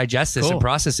 let's digest this Cool. and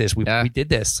process this. We did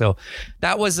this. So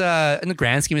that was, in the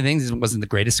grand scheme of things, it wasn't the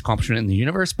greatest accomplishment in the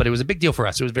universe, but it was a big deal for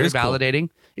us. It was very was cool. validating.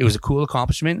 It was a cool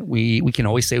accomplishment. We can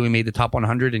always say we made the top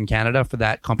 100 in Canada for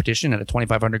that competition at a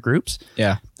 2,500 groups.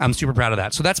 Yeah. I'm super proud of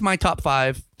that. So that's my top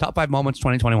five moments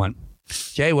 2021.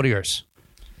 Jay, what are yours?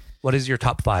 What is your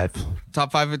top 5?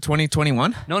 Top 5 of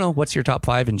 2021. No. What's your top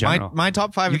 5 in general? My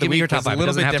top 5 you of the give me your week top was a 5.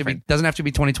 little bit It different. doesn't have to be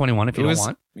 2021 if you don't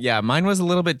want. Yeah, mine was a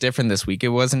little bit different this week. It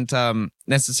wasn't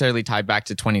necessarily tied back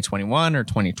to 2021 or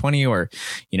 2020 or,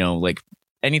 like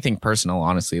anything personal,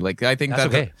 honestly. Like, I think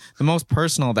That's that okay. the most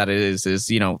personal that it is,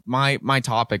 my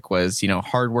topic was,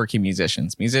 hardworking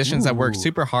musicians that work Ooh.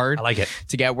 super hard I like it.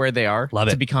 to get where they are, Love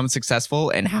to it. become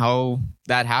successful and how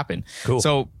that happened. Cool.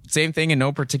 So same thing in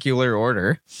no particular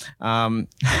order.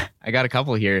 I got a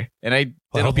couple here and I did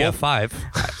I a hope you whole, have 5.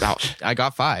 I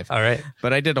got 5. All right.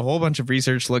 But I did a whole bunch of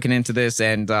research looking into this,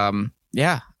 and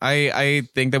I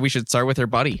think that we should start with her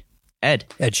buddy, Ed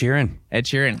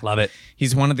Sheeran. Love it.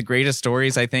 He's one of the greatest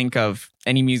stories, I think, of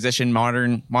any musician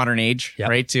modern age, Yep.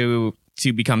 right? To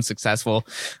to become successful.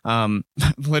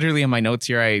 Literally in my notes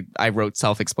here, I wrote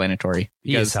self-explanatory.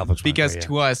 He is self-explanatory, because yeah.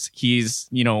 to us, he's,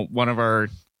 one of our,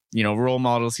 role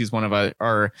models. He's one of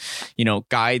our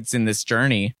guides in this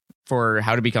journey for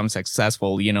how to become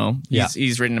successful.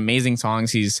 He's written amazing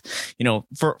songs. He's,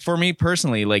 for me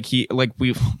personally,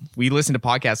 we listen to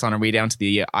podcasts on our way down to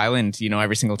the island,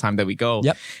 every single time that we go.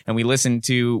 Yep. And we listen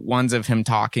to ones of him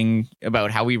talking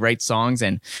about how he writes songs.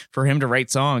 And for him to write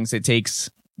songs, it takes,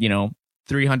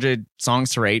 300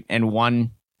 songs to write, and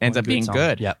one ends up being song.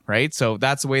 good. Yep. Right. So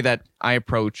that's the way that I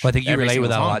approach. Well, I think you every relate with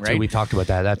that single a song, lot too. right? We talked about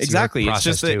that. That's Exactly. your It's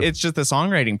just process, too. it's just the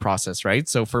songwriting process, right?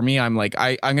 So for me, I'm like,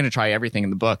 I'm going to try everything in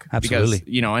the book. Absolutely.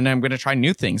 Because, and I'm going to try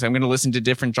new things. I'm going to listen to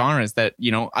different genres that,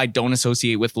 I don't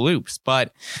associate with loops,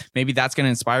 but maybe that's going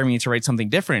to inspire me to write something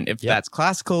different. If that's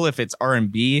classical, if it's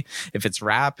R&B, if it's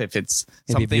rap, if it's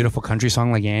Maybe something a beautiful country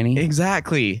song like Annie.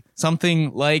 Exactly.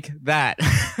 Something like that.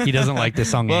 He doesn't like the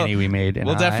song Well, Annie we made. And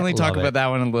we'll definitely I talk love about it. that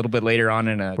one a little bit later on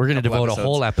We're going to devote a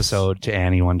whole episode to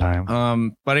Annie one time.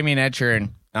 But I mean, Ed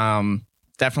Sheeran,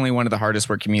 definitely one of the hardest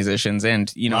working musicians.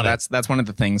 And, Love it. that's one of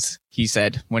the things he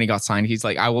said when he got signed. He's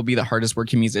like, I will be the hardest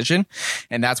working musician.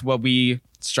 And that's what we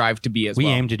strive to be as We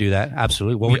well. aim to do that.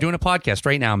 Absolutely. Well, we're doing a podcast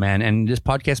right now, man. And this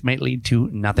podcast might lead to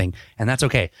nothing. And that's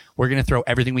okay. We're going to throw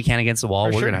everything we can against the wall.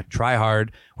 For We're sure. going to try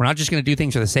hard. We're not just going to do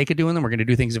things for the sake of doing them. We're going to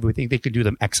do things if we think they could do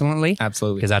them excellently.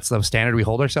 Absolutely. Because that's the standard we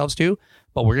hold ourselves to.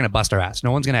 But we're going to bust our ass.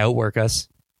 No one's going to outwork us.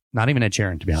 Not even Ed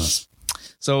Sheeran, to be honest.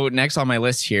 So next on my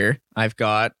list here, I've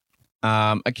got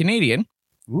a Canadian,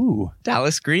 Ooh,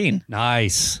 Dallas Green.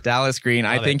 nice. Dallas Green.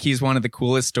 I Love think he's one of the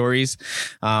coolest stories.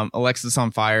 Alexis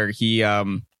on Fire. He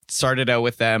started out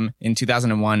with them in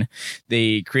 2001.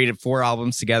 They created 4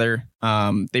 albums together.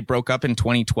 They broke up in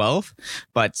 2012,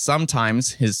 but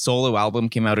sometimes his solo album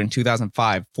came out in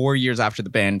 2005, 4 years after the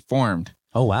band formed.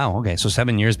 Oh, wow. Okay. So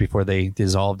 7 years before they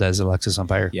dissolved as Alexis on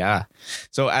Fire. Yeah.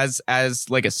 So as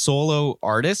like a solo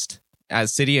artist,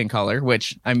 as City and Color,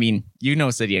 which I mean,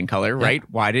 City and Color, right?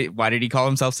 Why did he call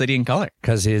himself City and Color?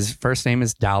 Because his first name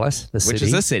is Dallas, the city. Which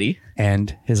is a city,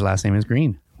 and his last name is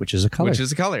Green, which is a color. which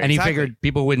is a color. And exactly. he figured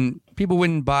people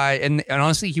wouldn't buy, and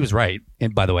honestly, he was right.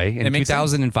 And by the way, in It makes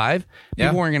 2005, Yeah.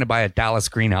 people weren't going to buy a Dallas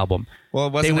Green album. Well,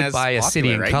 it They wasn't would as buy a popular,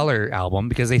 City and right? Color album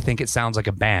because they think it sounds like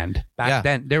a band. Back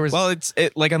then, there was Well, it's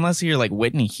like unless you're like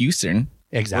Whitney Houston,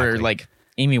 exactly or like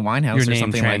Amy Winehouse Your or name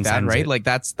something like that, transcends right? it. Like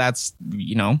that's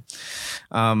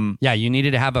yeah, you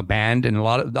needed to have a band, and a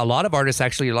lot of artists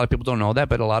actually, a lot of people don't know that,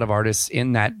 but a lot of artists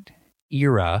in that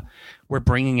era were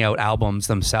bringing out albums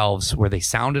themselves where they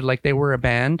sounded like they were a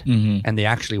band, and they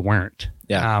actually weren't.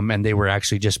 Yeah. And they were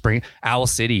actually just bringing Owl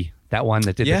City, that one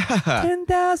that did the yeah.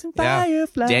 10,000 Yeah.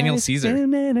 fireflies. Daniel Caesar.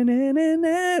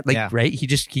 Like, Yeah. right?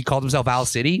 He called himself Owl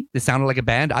City. It sounded like a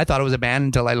band. I thought it was a band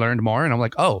until I learned more, and I'm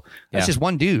like, oh, that's Yeah. just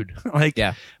one dude. Like,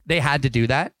 Yeah. they had to do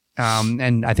that.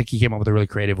 And I think he came up with a really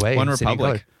creative way. One City and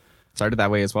Color. Republic started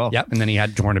that way as well. Yep. And then he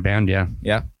had joined a band. Yeah.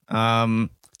 Yeah.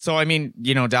 So I mean,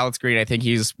 Dallas Green, I think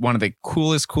he's one of the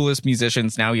coolest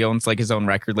musicians. Now he owns like his own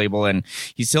record label, and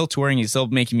he's still touring. He's still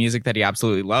making music that he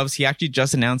absolutely loves. He actually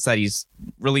just announced that he's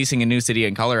releasing a new City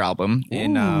and Color album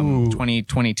in Ooh.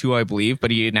 2022, I believe, but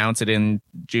he announced it in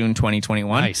June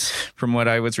 2021. Nice. From what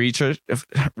I was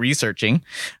researching.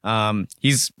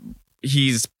 He's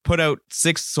put out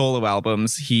 6 solo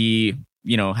albums. He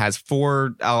has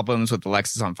 4 albums with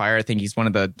Alexis on Fire. I think he's one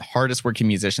of the hardest working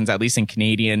musicians, at least in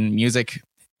Canadian music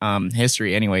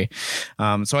history anyway.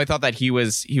 So I thought that he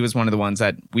was one of the ones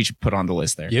that we should put on the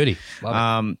list there. Beauty.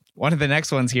 Love it. One of the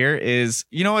next ones here is,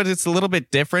 it's a little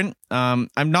bit different. I'm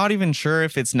not even sure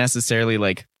if it's necessarily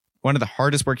like one of the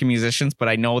hardest working musicians, but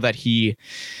I know that he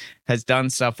has done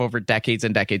stuff over decades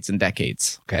and decades and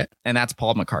decades. Okay. And that's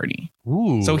Paul McCartney.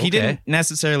 Ooh. So he okay. didn't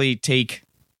necessarily take,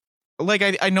 like,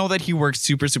 I know that he worked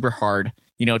super, super hard,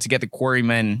 to get the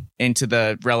Quarrymen into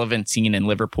the relevant scene in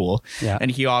Liverpool. Yeah.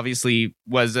 And he obviously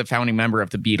was a founding member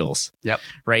of the Beatles. Yep.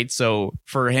 Right. So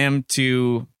for him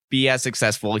to be as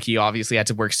successful, he obviously had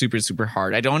to work super, super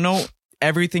hard. I don't know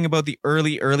everything about the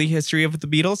early history of the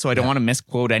Beatles, so I don't want to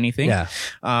misquote anything. Yeah.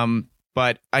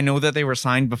 But I know that they were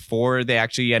signed before they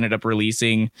actually ended up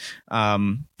releasing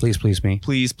Please Please Me.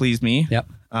 Please Please Me. Yep.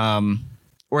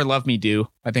 Or Love Me Do,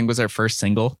 I think was their first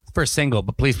single. First single,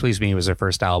 but Please Please Me was their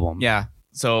first album. Yeah.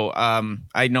 So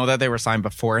I know that they were signed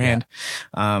beforehand.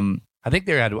 I think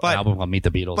they had an album called Meet the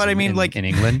Beatles. But I mean, like in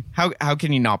England. How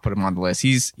can you not put him on the list?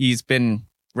 He's been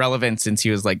relevant since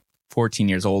he was like 14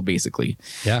 years old, basically.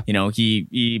 Yeah. You know,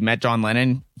 he met John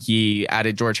Lennon, he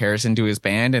added George Harrison to his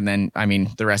band, and then, I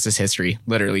mean, the rest is history,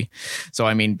 literally. So,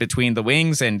 I mean, between the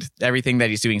Wings and everything that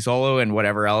he's doing solo and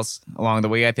whatever else along the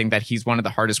way, I think that he's one of the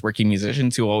hardest working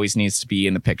musicians who always needs to be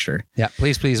in the picture. Yeah,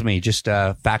 please me. Just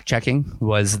fact checking,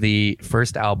 was the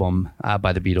first album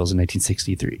by the Beatles in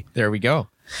 1963. There we go.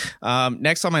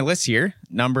 Next on my list here,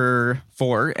 number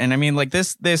 4. And I mean, like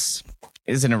this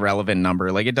is an irrelevant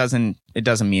number. Like it doesn't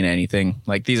mean anything.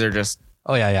 Like these are just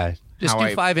Oh yeah. Just How do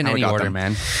I- 5 in how I any got order, them.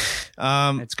 man.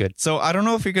 It's good. so I don't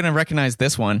know if you're gonna recognize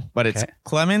this one, but it's Okay.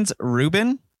 Clemens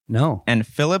Rubin No, and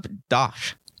Philip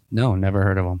Dosh. never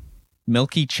heard of them.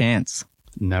 Milky Chance.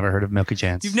 Never heard of Milky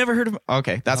Chance. You've never heard of?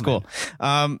 Okay, that's No,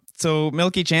 cool. So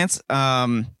Milky Chance,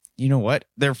 you know what?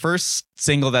 Their first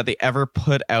single that they ever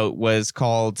put out was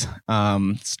called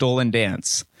Stolen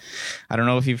Dance. I don't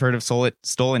know if you've heard of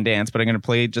Stolen Dance, but I'm going to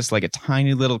play just like a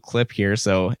tiny little clip here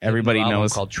so everybody New album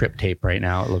knows. called Trip Tape right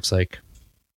now. It looks like.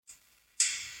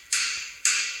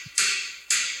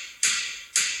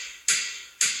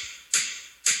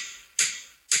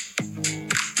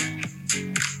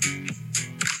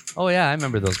 Oh yeah, I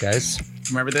remember those guys.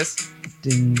 Remember this?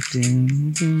 Ding,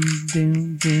 ding, ding,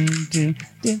 ding, ding, ding,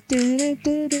 ding, ding,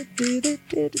 ding, ding,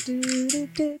 ding,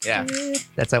 ding. Yeah.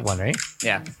 That's that one, right?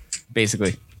 Yeah,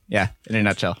 basically. Yeah, in a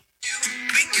nutshell.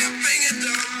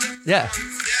 Yeah.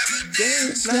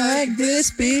 Like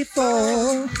this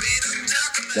before.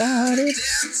 Yeah, I remember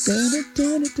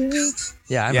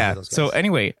Yeah. those guys. So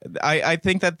anyway, I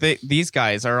think that these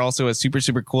guys are also a super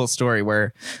cool story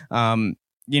where,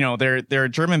 you know, they're a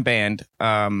German band.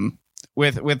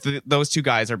 Those two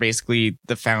guys are basically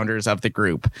the founders of the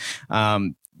group.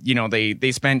 You know,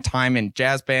 they spent time in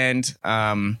jazz band.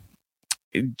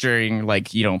 During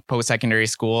like, you know, post-secondary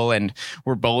school, and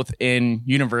were both in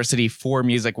university for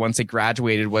music. Once they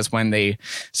graduated was when they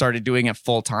started doing it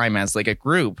full time as like a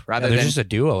group rather they're than just a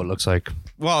duo, it looks like.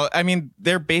 well, I mean,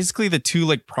 they're basically the two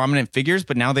like prominent figures,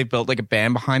 but now they've built like a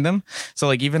band behind them. So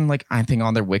like even like I think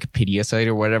on their Wikipedia site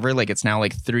or whatever, like it's now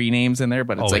like 3 names in there,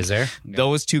 but it's Oh, like is there?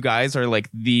 those two guys are like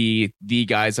the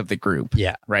guys of the group.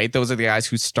 Yeah. Right? Those are the guys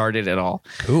who started it all.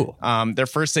 Cool. Their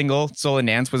first single, Stolen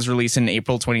Dance, was released in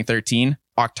April 2013.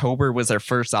 October was their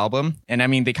first album. And I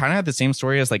mean, they kind of had the same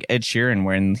story as like Ed Sheeran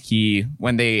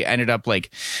when they ended up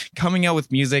like coming out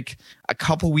with music. A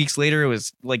couple weeks later, it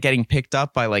was like getting picked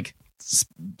up by like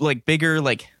bigger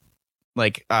like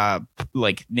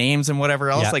names and whatever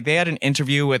else. Yeah. Like they had an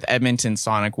interview with Edmonton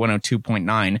Sonic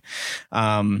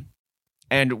 102.9.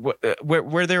 And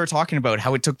where they were talking about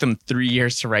how it took them 3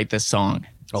 years to write this song.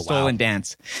 Oh, wow. Stolen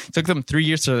Dance. It took them 3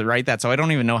 years to write that. So I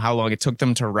don't even know how long it took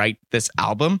them to write this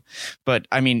album. But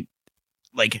I mean,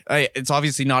 like, it's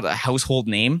obviously not a household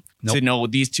name Nope. to know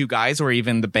these two guys or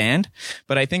even the band.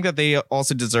 But I think that they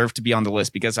also deserve to be on the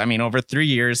list because, I mean, over 3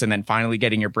 years and then finally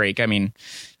getting your break. I mean,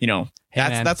 you know, Hey,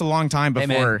 man. that's a long time Hey,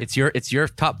 before. man, it's your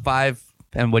top 5.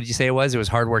 And what did you say it was? It was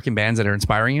hardworking bands that are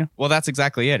inspiring you? Well, that's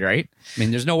exactly it, right? I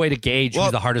mean, there's no way to gauge Well-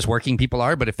 who the hardest working people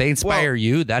are, but if they inspire Well-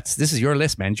 you, this is your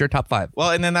list, man. It's your top 5.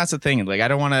 Well, and then that's the thing. Like, I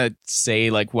don't want to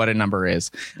say like what a number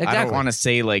is. I don't Exactly. want to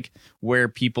say like where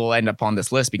people end up on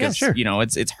this list because sure. you know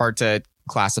it's hard to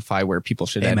classify where people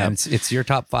should Hey, end man, up. it's your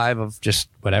top 5 of just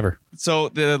whatever. So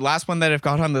the last one that I've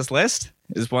got on this list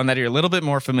is one that you're a little bit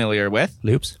more familiar with.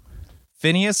 Loops.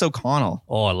 Phineas O'Connell.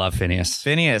 Oh, I love Phineas.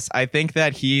 Phineas, I think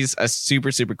that he's a super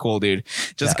cool dude.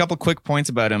 Just Yeah. a couple quick points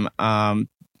about him.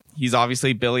 He's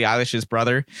obviously Billie Eilish's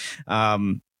brother.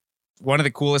 One of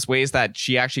the coolest ways that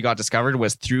she actually got discovered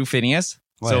was through Phineas.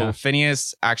 Oh, So yeah.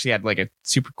 Phineas actually had like a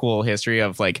super cool history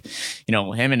of like, you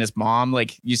know, him and his mom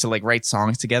like used to like write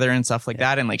songs together and stuff like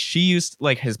that. And like his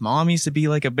mom used to be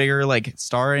like a bigger like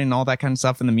star and all that kind of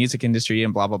stuff in the music industry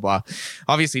and blah, blah, blah.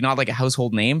 Obviously not like a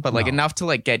household name, but like No. enough to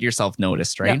like get yourself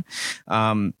noticed. Right.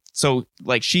 So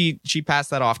like she passed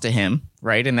that off to him.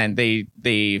 Right. And then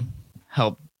they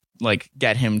helped like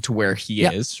get him to where he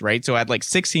Yeah. is. Right. So at like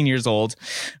 16 years old,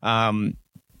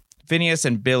 Phineas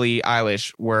and Billie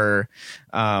Eilish were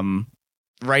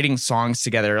writing songs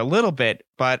together a little bit,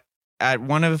 but at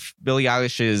one of Billie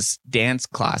Eilish's dance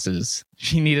classes,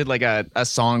 she needed like a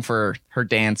song for her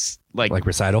dance Like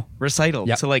recital. recital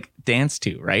Yep. to like dance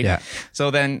to, right? Yeah. So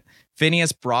then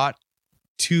Phineas brought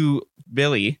to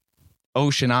Billie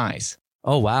Ocean Eyes.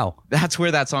 Oh, wow. That's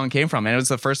where that song came from, and it was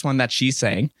the first one that she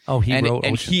sang. Oh, he and wrote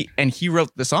and Ocean. he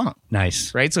wrote the song.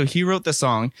 Nice. Right? So he wrote the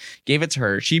song, gave it to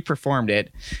her. She performed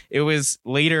it. It was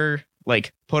later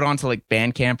like put onto like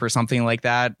Bandcamp or something like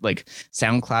that, like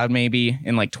SoundCloud maybe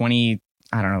in like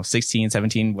 16,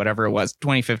 17, whatever it was.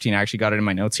 2015, I actually got it in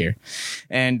my notes here.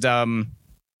 And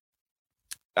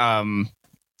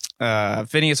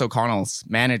Phineas O'Connell's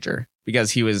manager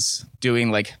because he was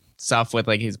doing like stuff with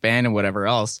like his band and whatever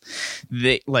else.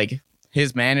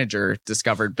 His manager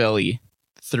discovered Billy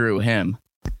through him.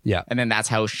 Yeah. And then that's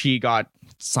how she got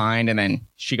signed. And then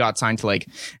she got signed to like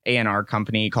A&R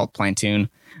company called Plantoon.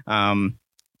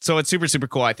 So it's super, super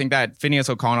cool. I think that Phineas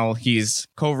O'Connell, he's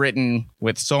co-written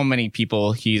with so many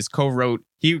people. He co-wrote,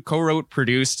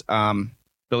 produced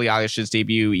Billie Eilish's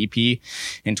debut EP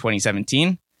in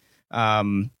 2017.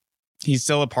 He's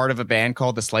still a part of a band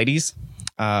called the Slighties,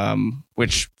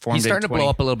 which formed. He's starting to blow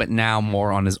up a little bit now,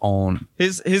 more on his own.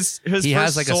 His he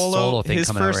has like a solo thing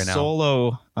coming out right now.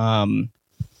 Solo,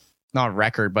 not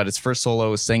record, but his first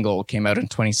solo single came out in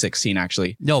 2016.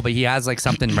 Actually, no, but he has like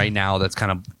something right now that's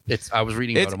kind of. I was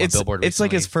reading about him on Billboard. It's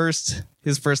like his first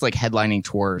like headlining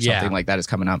tour or something like that is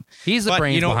coming up. He's the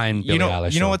brains behind Billie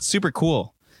Eilish. You know what's super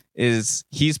cool is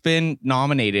he's been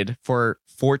nominated for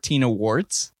 14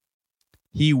 awards.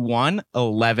 He won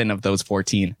 11 of those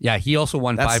 14. Yeah, he also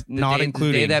won That's 5. not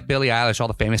including the day that Billie Eilish, all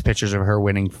the famous pictures of her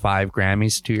winning 5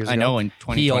 Grammys 2 years ago. I know, in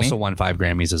 2020. He also won 5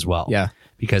 Grammys as well. Yeah.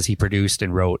 Because he produced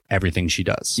and wrote everything she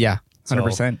does. Yeah,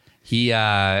 100%. So he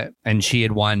and she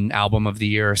had won Album of the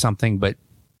Year or something, but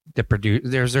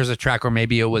there's a track, or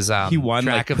maybe it was he won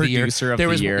track like of the year. producer of There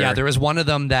the was year. Yeah, there was one of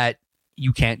them that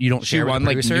you don't She share won with the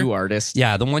like producer. new artist.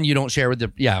 Yeah, the one you don't share with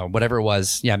whatever it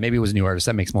was. Yeah, maybe it was new artist.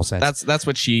 That makes more sense. That's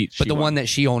what she But the won. one that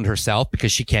she owned herself,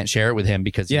 because she can't share it with him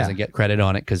because he Yeah. doesn't get credit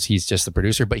on it because he's just the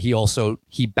producer. But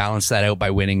he balanced that out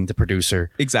by winning the producer.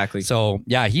 Exactly. So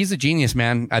yeah, he's a genius,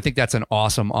 man. I think that's an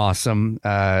awesome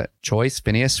choice.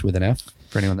 Phineas with an F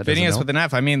for anyone that Phineas doesn't know. with an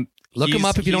F. I mean, Look him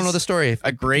up if you don't know the story. If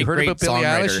a great, you heard great about Billie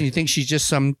songwriter. Eilish and you think she's just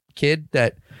some kid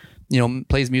that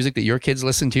plays music that your kids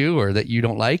listen to or that you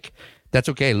don't like, that's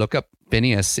okay. Look up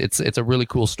Phineas. It's a really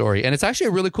cool story, and it's actually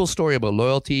a really cool story about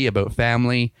loyalty, about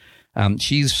family.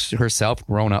 She's herself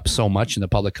grown up so much in the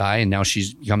public eye, and now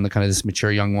she's become the kind of this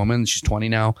mature young woman. She's 20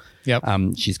 now. Yep.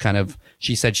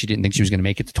 She said she didn't think she was going to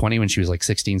make it to 20 when she was like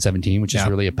 16, 17, which is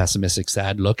really a pessimistic,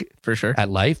 sad look For sure. at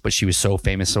life. But she was so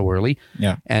famous so early.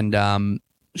 Yeah. And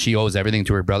she owes everything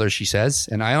to her brother, she says.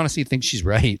 And I honestly think she's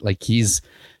right. Like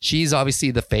she's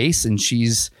obviously the face, and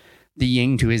she's the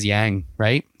yin to his yang,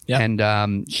 right? Yep.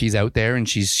 And she's out there, and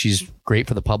she's great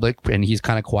for the public, and he's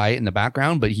kind of quiet in the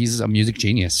background, but he's a music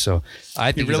genius. So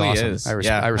I think He really he's awesome. is.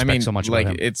 I respect so much like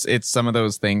about him. it's some of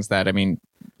those things that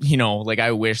like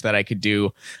I wish that I could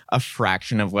do a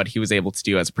fraction of what he was able to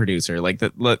do as a producer. Like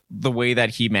the way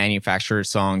that he manufactures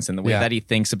songs and the way that he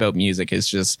thinks about music is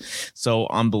just so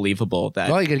unbelievable. That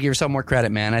Well, you got to give yourself more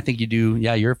credit, man. I think you do.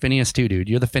 Yeah, you're a Phineas too, dude.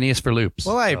 You're the Phineas for loops.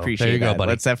 well, I So, appreciate there you that. go, buddy.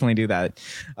 Let's definitely do that.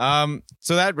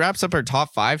 So that wraps up our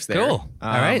top 5s there. Cool.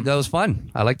 All right. That was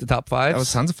fun. I like the top 5. That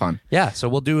was tons of fun. Yeah, so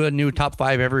we'll do a new top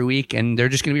 5 every week, and they're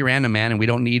just going to be random, man, and we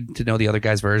don't need to know the other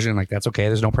guy's version. Like, that's okay.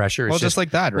 There's no pressure. It's Well, just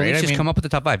like that, well, right? let's I just mean- come up with the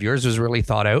top 5. Yours was really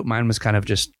thought out. Mine was kind of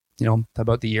just,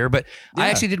 about the year. But I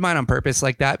actually did mine on purpose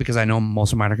like that because I know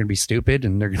most of mine are going to be stupid,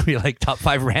 and they're going to be like top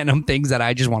 5 random things that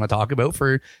I just want to talk about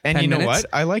for And 10 you know minutes. what?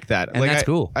 I like that. And that's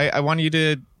cool. I want you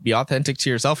to be authentic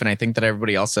to yourself, and I think that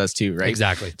everybody else does too, right?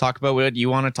 Exactly. Talk about what you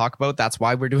want to talk about. That's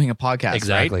why we're doing a podcast,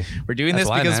 Exactly. right? We're doing That's this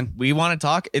why, because man. we want to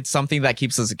talk. It's something that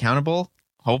keeps us accountable.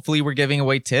 Hopefully, we're giving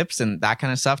away tips and that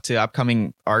kind of stuff to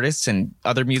upcoming artists and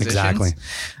other musicians. Exactly.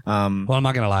 Um, Well, I'm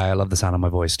not going to lie. I love the sound of my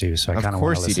voice too, so I Of kind of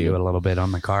want course to you listen do. to it a little bit on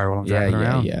my car while I'm yeah, driving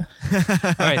around. yeah.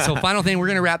 All right, so final thing. We're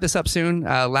going to wrap this up soon.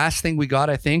 Last thing we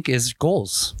got, I think, is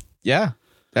goals. Yeah,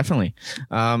 definitely.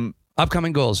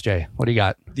 Upcoming goals, Jay. What do you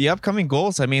got? The upcoming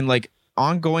goals, I mean, like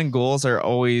ongoing goals are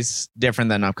always different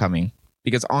than upcoming,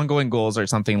 because ongoing goals are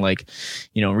something like,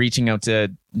 reaching out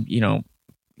to,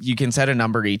 you can set a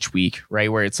number each week,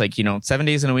 right? Where it's like, 7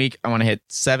 days in a week, I want to hit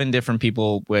 7 different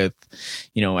people with,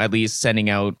 at least sending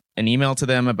out an email to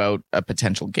them about a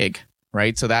potential gig,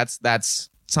 right? So that's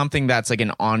something that's like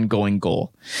an ongoing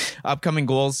goal. Upcoming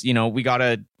goals, we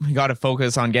gotta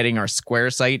focus on getting our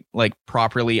Square site like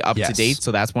properly up to Yes. date.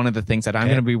 So that's one of the things that I'm Okay.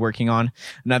 going to be working on.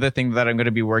 Another thing that I'm going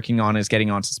to be working on is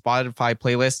getting onto Spotify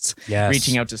playlists, Yes.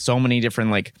 reaching out to so many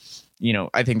different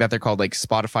I think that they're called like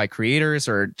Spotify creators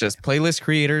or just playlist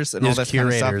creators and all There's that kind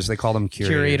of curators. stuff. They call them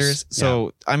curators.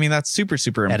 So, I mean, that's super,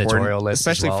 super important, Editorial lists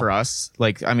as especially well. for us.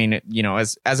 Like, I mean,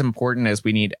 as important as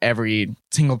we need every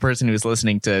single person who's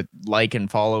listening to like and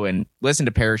follow and listen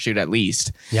to Parachute at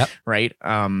least, Yep. right?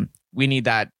 We need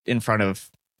that in front of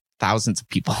thousands of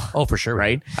people. Oh, for sure.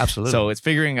 Right? Absolutely. So it's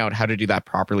figuring out how to do that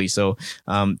properly. So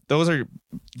those are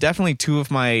definitely 2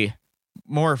 of my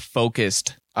more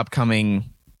focused upcoming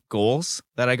goals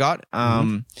that I got.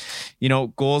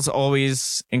 Goals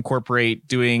always incorporate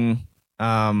doing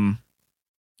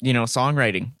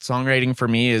Songwriting for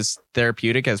me is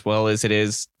therapeutic as well as it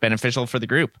is beneficial for the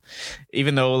group.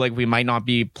 Even though like we might not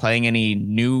be playing any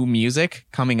new music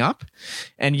coming up.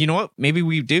 And you know what? Maybe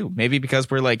we do. Maybe because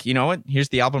we're like, you know what? Here's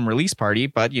the album release party.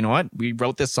 But you know what? We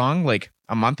wrote this song like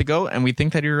a month ago and we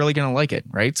think that you're really going to like it.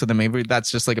 Right. So then maybe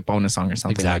that's just like a bonus song or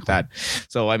something like that.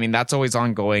 So, I mean, that's always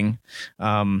ongoing.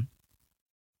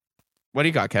 What do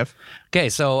you got, Kev? Okay,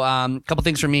 so a couple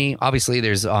things for me. Obviously,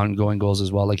 there's ongoing goals as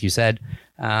well, like you said.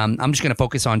 I'm just going to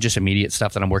focus on just immediate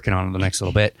stuff that I'm working on in the next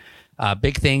little bit.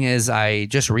 Big thing is I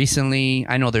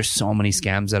know there's so many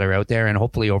scams that are out there, and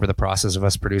hopefully over the process of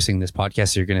us producing this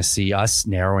podcast, you're going to see us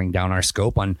narrowing down our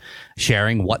scope on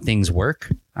sharing what things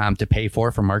work to pay for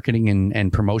marketing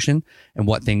and promotion, and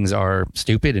what things are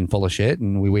stupid and full of shit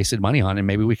and we wasted money on, and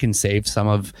maybe we can save some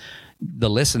of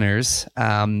the listeners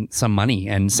some money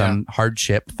and some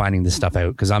hardship finding this stuff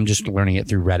out, because I'm just learning it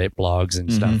through Reddit blogs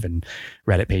and stuff and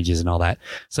Reddit pages and all that.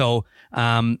 So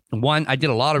I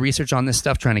did a lot of research on this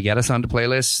stuff trying to get us onto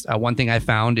playlists. One thing I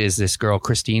found is this girl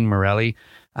Christine Morelli.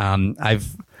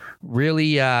 I've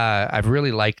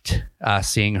really liked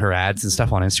seeing her ads and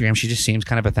stuff on Instagram. She just seems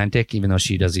kind of authentic, even though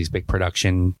she does these big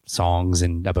production songs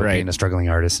and about being a struggling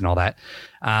artist and all that.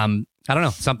 I don't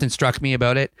know, something struck me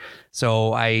about it.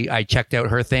 So I checked out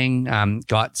her thing,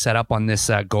 got set up on this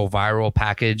Go Viral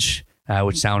package,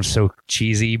 which sounds so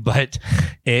cheesy, but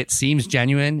it seems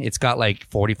genuine. It's got like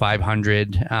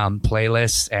 4,500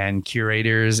 playlists and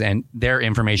curators and their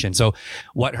information. So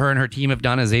what her and her team have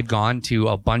done is they've gone to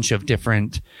a bunch of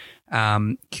different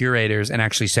curators and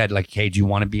actually said like, hey, do you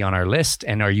want to be on our list?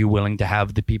 And are you willing to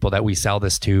have the people that we sell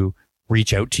this to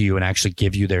reach out to you and actually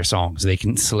give you their songs? They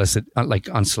can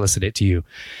unsolicit it to you.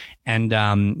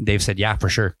 And they've said, yeah, for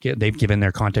sure. They've given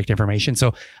their contact information.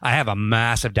 So I have a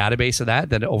massive database of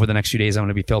that over the next few days I'm going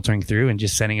to be filtering through and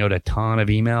just sending out a ton of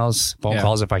emails, phone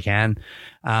calls if I can.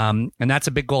 And that's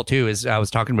a big goal too, is I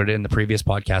was talking about it in the previous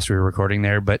podcast we were recording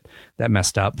there, but that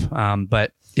messed up.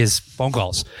 But is phone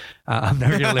calls. I'm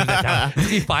never going to live that down. It's gonna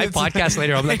be 5 podcasts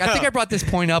later. I'm like, I think I brought this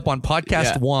point up on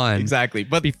podcast 1. Exactly.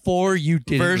 But before you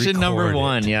did version number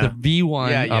 1, the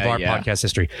V1 of our podcast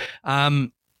history.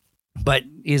 But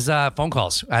is phone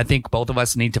calls. I think both of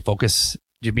us need to focus.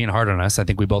 You're being hard on us. I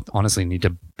think we both honestly need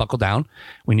to buckle down.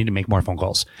 We need to make more phone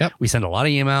calls. Yep. We send a lot of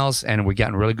emails and we're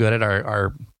getting really good at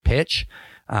our pitch.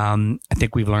 I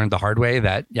think we've learned the hard way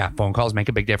that, phone calls make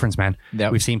a big difference, man.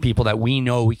 Yep. We've seen people that we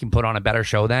know we can put on a better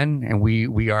show than, and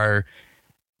we are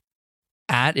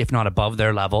at, if not above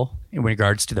their level in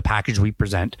regards to the package we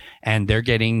present. And they're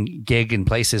getting gig in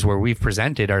places where we've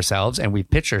presented ourselves and we've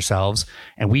pitched ourselves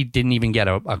and we didn't even get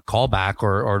a call back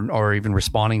or even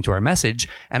responding to our message.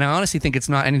 And I honestly think it's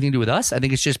not anything to do with us. I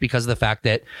think it's just because of the fact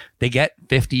that they get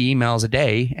 50 emails a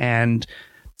day, and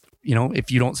you know, if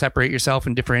you don't separate yourself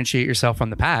and differentiate yourself from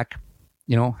the pack,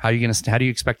 you know, how do you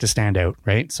expect to stand out,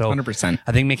 right? So 100%.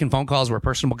 I think making phone calls, we're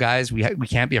personable guys. We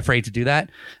can't be afraid to do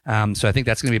that. So I think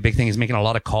that's going to be a big thing, is making a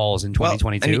lot of calls in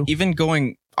 2022. Well, I mean, even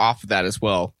going off of that as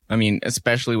well. I mean,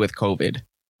 especially with COVID,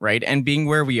 right? And being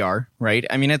where we are, right?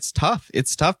 I mean, it's tough.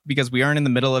 It's tough because we aren't in the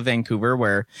middle of Vancouver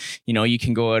where, you know, you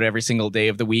can go out every single day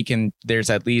of the week and there's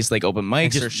at least like open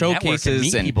mics or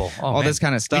showcases and all this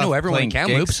kind of stuff. You know, everyone in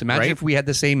Kamloops. Imagine if we had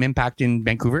the same impact in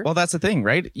Vancouver. Well, that's the thing,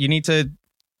 right? You need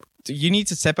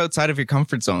to step outside of your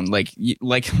comfort zone.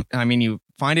 I mean, you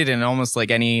find it in almost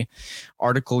like any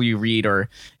article you read or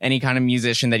any kind of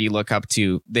musician that you look up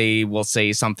to. They will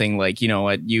say something like, you know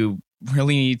what, you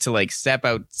really need to like step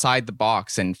outside the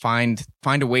box and find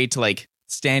a way to like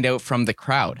stand out from the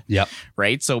crowd. Yep.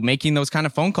 Right. So making those kind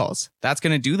of phone calls, that's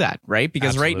going to do that. Right.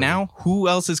 Because right now, who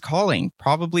else is calling?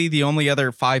 Probably the only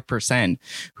other 5%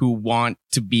 who want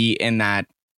to be in that,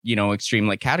 you know, extreme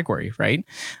like category. Right.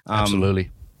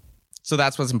 Absolutely. So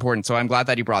that's what's important. So I'm glad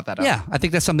that you brought that up. Yeah, I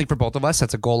think that's something for both of us.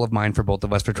 That's a goal of mine for both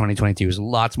of us for 2022 is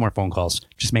lots more phone calls.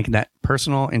 Just making that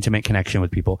personal, intimate connection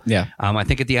with people. Yeah. I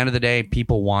think at the end of the day,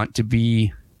 people want to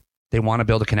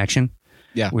build a connection.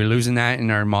 Yeah. We're losing that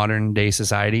in our modern day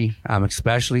society,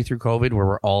 especially through COVID, where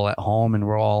we're all at home and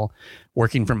we're all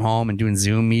working from home and doing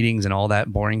Zoom meetings and all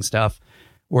that boring stuff.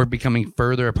 We're becoming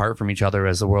further apart from each other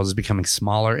as the world is becoming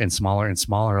smaller and smaller and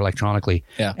smaller electronically.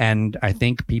 Yeah. And I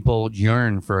think people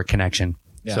yearn for a connection.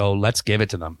 Yeah. So let's give it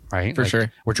to them, right? For sure.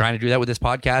 We're trying to do that with this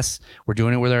podcast. We're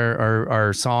doing it with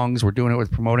our songs. We're doing it with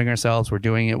promoting ourselves. We're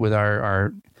doing it with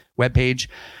our webpage.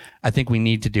 I think we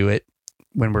need to do it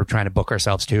when we're trying to book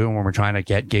ourselves too, and when we're trying to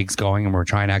get gigs going and we're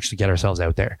trying to actually get ourselves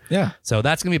out there. Yeah. So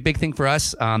that's going to be a big thing for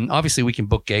us. Obviously, we can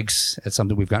book gigs. It's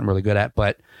something we've gotten really good at,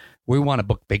 but we want to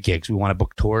book big gigs. We want to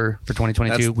book tour for 2022.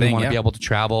 That's the We thing, want to yeah. be able to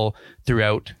travel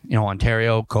throughout,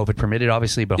 Ontario, COVID permitted,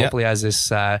 obviously, but Yep. hopefully as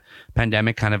this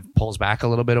pandemic kind of pulls back a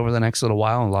little bit over the next little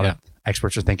while, and a lot of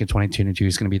experts are thinking 2022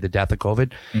 is going to be the death of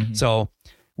COVID. Mm-hmm. So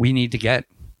we need to get,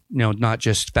 not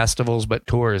just festivals, but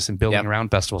tours and building Yep. around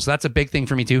festivals. So that's a big thing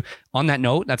for me too. On that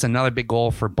note, that's another big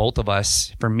goal for both of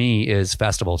us. For me is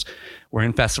festivals. We're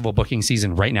in festival booking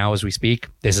season right now as we speak.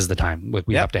 This is the time. We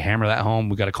Yep. have to hammer that home.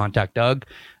 We got to contact Doug.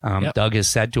 Yep. Doug has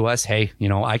said to us, hey,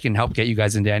 I can help get you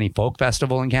guys into any folk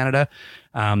festival in Canada.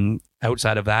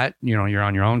 Outside of that, you're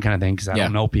on your own kind of thing, because I Yeah.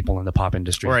 don't know people in the pop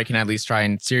industry. Or I can at least try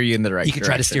and steer you in the right He could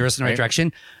try to steer us in the right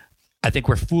direction. I think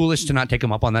we're foolish to not take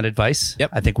him up on that advice.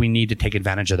 Yep. I think we need to take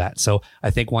advantage of that. So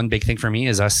I think one big thing for me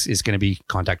is going to be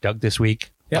contact Doug this week.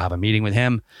 Yep. I'll have a meeting with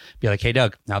him. Be like, hey,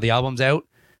 Doug, now the album's out.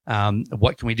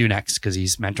 What can we do next? Because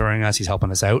he's mentoring us. He's helping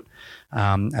us out.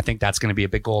 I think that's going to be a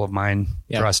big goal of mine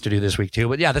Yep. for us to do this week too.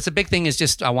 But yeah, that's a big thing is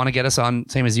just I want to get us on,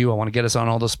 same as you, I want to get us on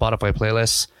all those Spotify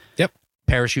playlists. Yep.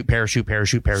 Parachute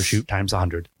times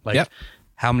 100. Like, Yep.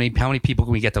 how many people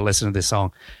can we get to listen to this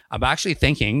song? I'm actually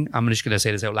thinking, I'm just going to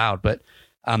say this out loud, but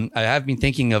I have been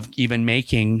thinking of even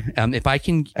making, if I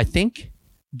can, I think,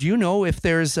 do you know if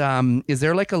there's, is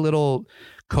there like a little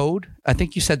code? I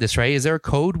think you said this, right? Is there a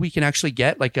code we can actually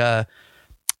get, like a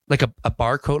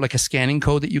barcode, like a scanning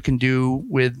code that you can do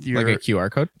with your Like a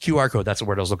QR code? QR code? That's the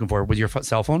word I was looking for, with your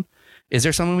cell phone. Is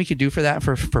there something we could do for that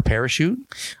for Parachute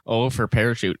Oh, for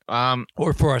Parachute.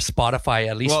 or for our Spotify,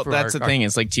 at least? Well, for that's the thing.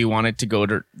 Is like, do you want it to go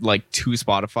to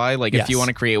Spotify? Like, if you Yes. want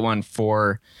to create one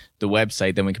for the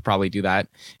website, then we could probably do that.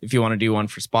 If you want to do one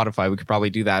for Spotify, we could probably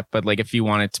do that. But like, if you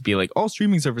want it to be like all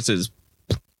streaming services,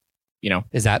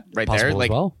 Is that right possible there, like,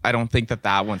 as well? I don't think that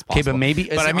one's Okay, possible. but maybe,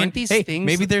 But I mean, these hey, things.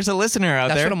 maybe there's a listener out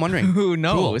That's there. what I'm wondering. Who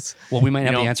knows? Cool. Well, we might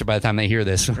have You the know- answer by the time they hear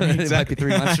this. It might be Exactly.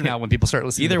 3 months from now when people start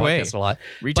listening Either to the way, podcast a lot.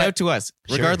 Reach But- out to us.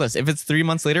 Sure. Regardless, if it's 3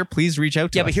 months later, please reach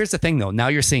out to Yeah, us. but here's the thing, though. Now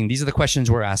you're saying these are the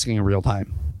questions we're asking in real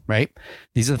time, right?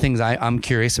 These are the things I'm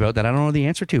curious about that I don't know the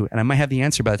answer to. And I might have the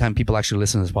answer by the time people actually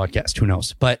listen to this podcast. Who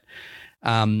knows? But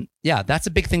yeah, that's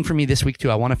a big thing for me this week,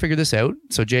 too. I want to figure this out.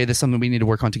 So, Jay, this is something we need to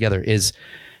work on together is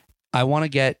I want to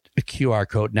get a QR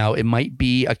code. Now, it might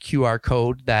be a QR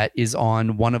code that is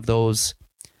on one of those.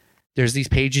 There's these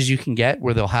pages you can get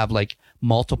where they'll have like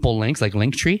multiple links, like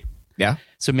Linktree. Yeah.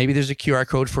 So maybe there's a QR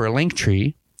code for a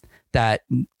Linktree that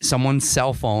someone's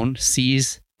cell phone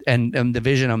sees. And the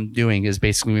vision I'm doing is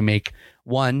basically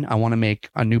I want to make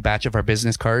a new batch of our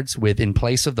business cards with, in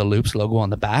place of the Loops logo on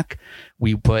the back,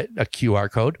 we put a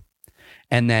QR code.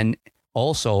 And then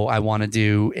also I want to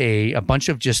do a bunch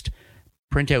of just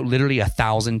print out literally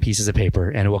 1,000 pieces of paper,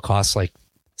 and it will cost like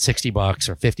 $60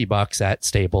 or $50 at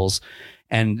Staples.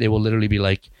 And it will literally be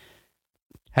like,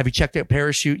 have you checked out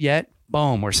Parachute yet?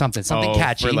 Boom, or something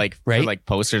catchy, for like right? for like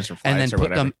posters or flyers And then or put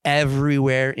whatever. them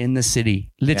everywhere in the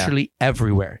city, literally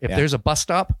everywhere. If Yeah. there's a bus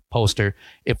stop, poster.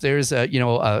 If there's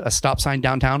a stop sign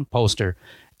downtown, poster.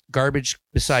 Garbage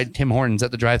beside Tim Hortons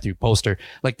at the drive-thru, poster.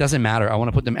 Like, doesn't matter. I want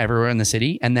to put them everywhere in the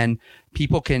city, and then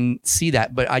people can see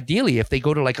that. But ideally, if they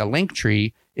go to like a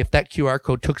Linktree, if that QR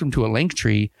code took them to a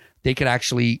Linktree, they could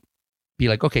actually be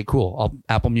like, okay, cool, I'll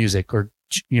Apple Music or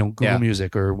Google Yeah.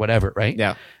 Music or whatever, right?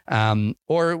 Yeah.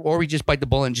 Or we just bite the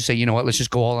bullet and just say, you know what, let's just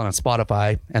go all on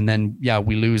Spotify, and then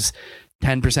we lose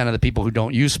 10% of the people who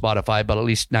don't use Spotify, but at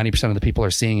least 90% of the people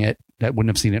are seeing it that wouldn't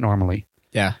have seen it normally.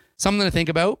 Yeah. Something to think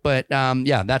about, but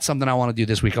that's something I want to do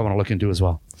this week. I want to look into as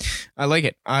well. I like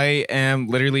it. I am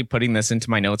literally putting this into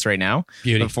my notes right now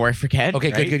Beauty. before I forget.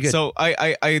 Okay, right? good. So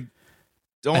I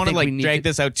don't I want to think we like need drag to-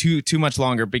 this out too much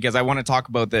longer, because I want to talk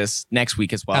about this next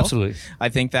week as well. Absolutely. I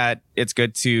think that it's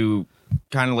good to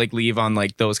kind of like leave on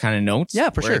like those kind of notes. Yeah,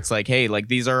 for where sure. It's like, hey, like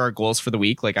these are our goals for the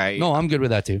week. Like No, I'm good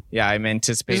with that too. I'm This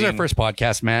anticipating. is our first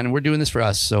podcast, man, and we're doing this for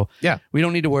us. So Yeah. we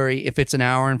don't need to worry if it's an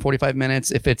hour and 45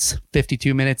 minutes, if it's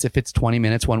 52 minutes, if it's 20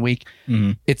 minutes one week.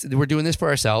 Mhm. We're doing this for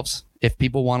ourselves. If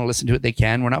people want to listen to it, they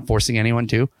can. We're not forcing anyone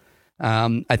to.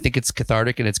 I think it's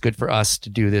cathartic, and it's good for us to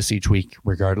do this each week,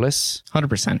 regardless.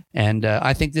 100%. And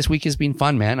I think this week has been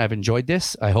fun, man. I've enjoyed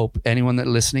this. I hope anyone that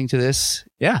listening to this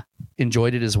Yeah,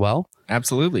 enjoyed it as well.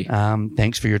 absolutely.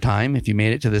 Thanks for your time. If you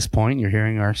made it to this point, you're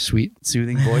hearing our sweet,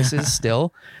 soothing voices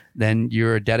still, then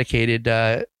you're a dedicated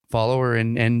follower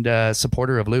and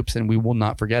supporter of Loops, and we will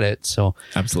not forget it. So,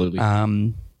 Absolutely.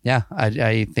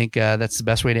 I think that's the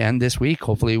best way to end this week.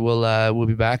 Hopefully, we'll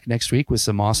be back next week with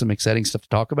some awesome, exciting stuff to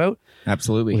talk about.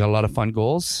 Absolutely. We got a lot of fun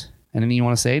goals. Anything you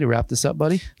want to say to wrap this up,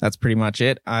 buddy? That's pretty much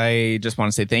it. I just want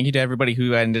to say thank you to everybody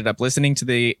who ended up listening to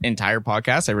the entire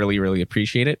podcast. I really, really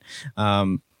appreciate it.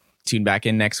 tune back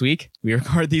in next week. We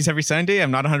record these every Sunday. I'm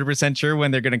not 100% sure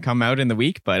when they're going to come out in the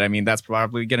week, but I mean, that's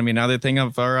probably going to be another thing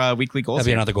of our weekly goals. That'll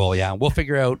be here. another goal. Yeah. We'll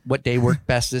figure out what day worked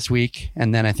best this week.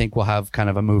 And then I think we'll have kind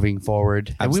of a moving forward.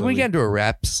 And we Absolutely. get into a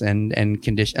reps and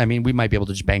condition. I mean, we might be able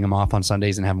to just bang them off on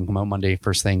Sundays and have them come out Monday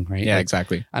first thing, right? Yeah, Like,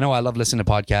 exactly. I know I love listening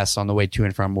to podcasts on the way to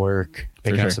and from work,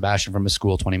 picking up sure. Sebastian from his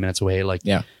school 20 minutes away. Like,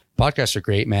 Yeah. podcasts are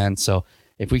great, man. So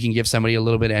if we can give somebody a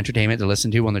little bit of entertainment to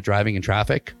listen to when they're driving in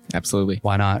traffic, Absolutely.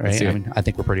 why not, Let's right? do I it. mean, I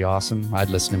think we're pretty awesome. I'd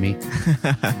listen to me.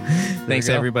 Thanks,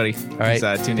 go. everybody. All right.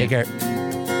 Tune Take in. care.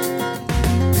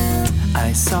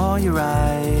 I saw your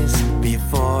eyes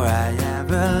before I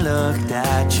ever looked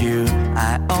at you.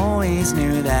 I always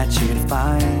knew that you'd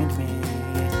find me.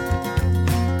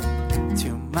 To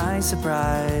my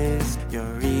surprise,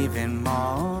 you're even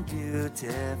more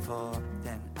beautiful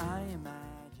than I imagined.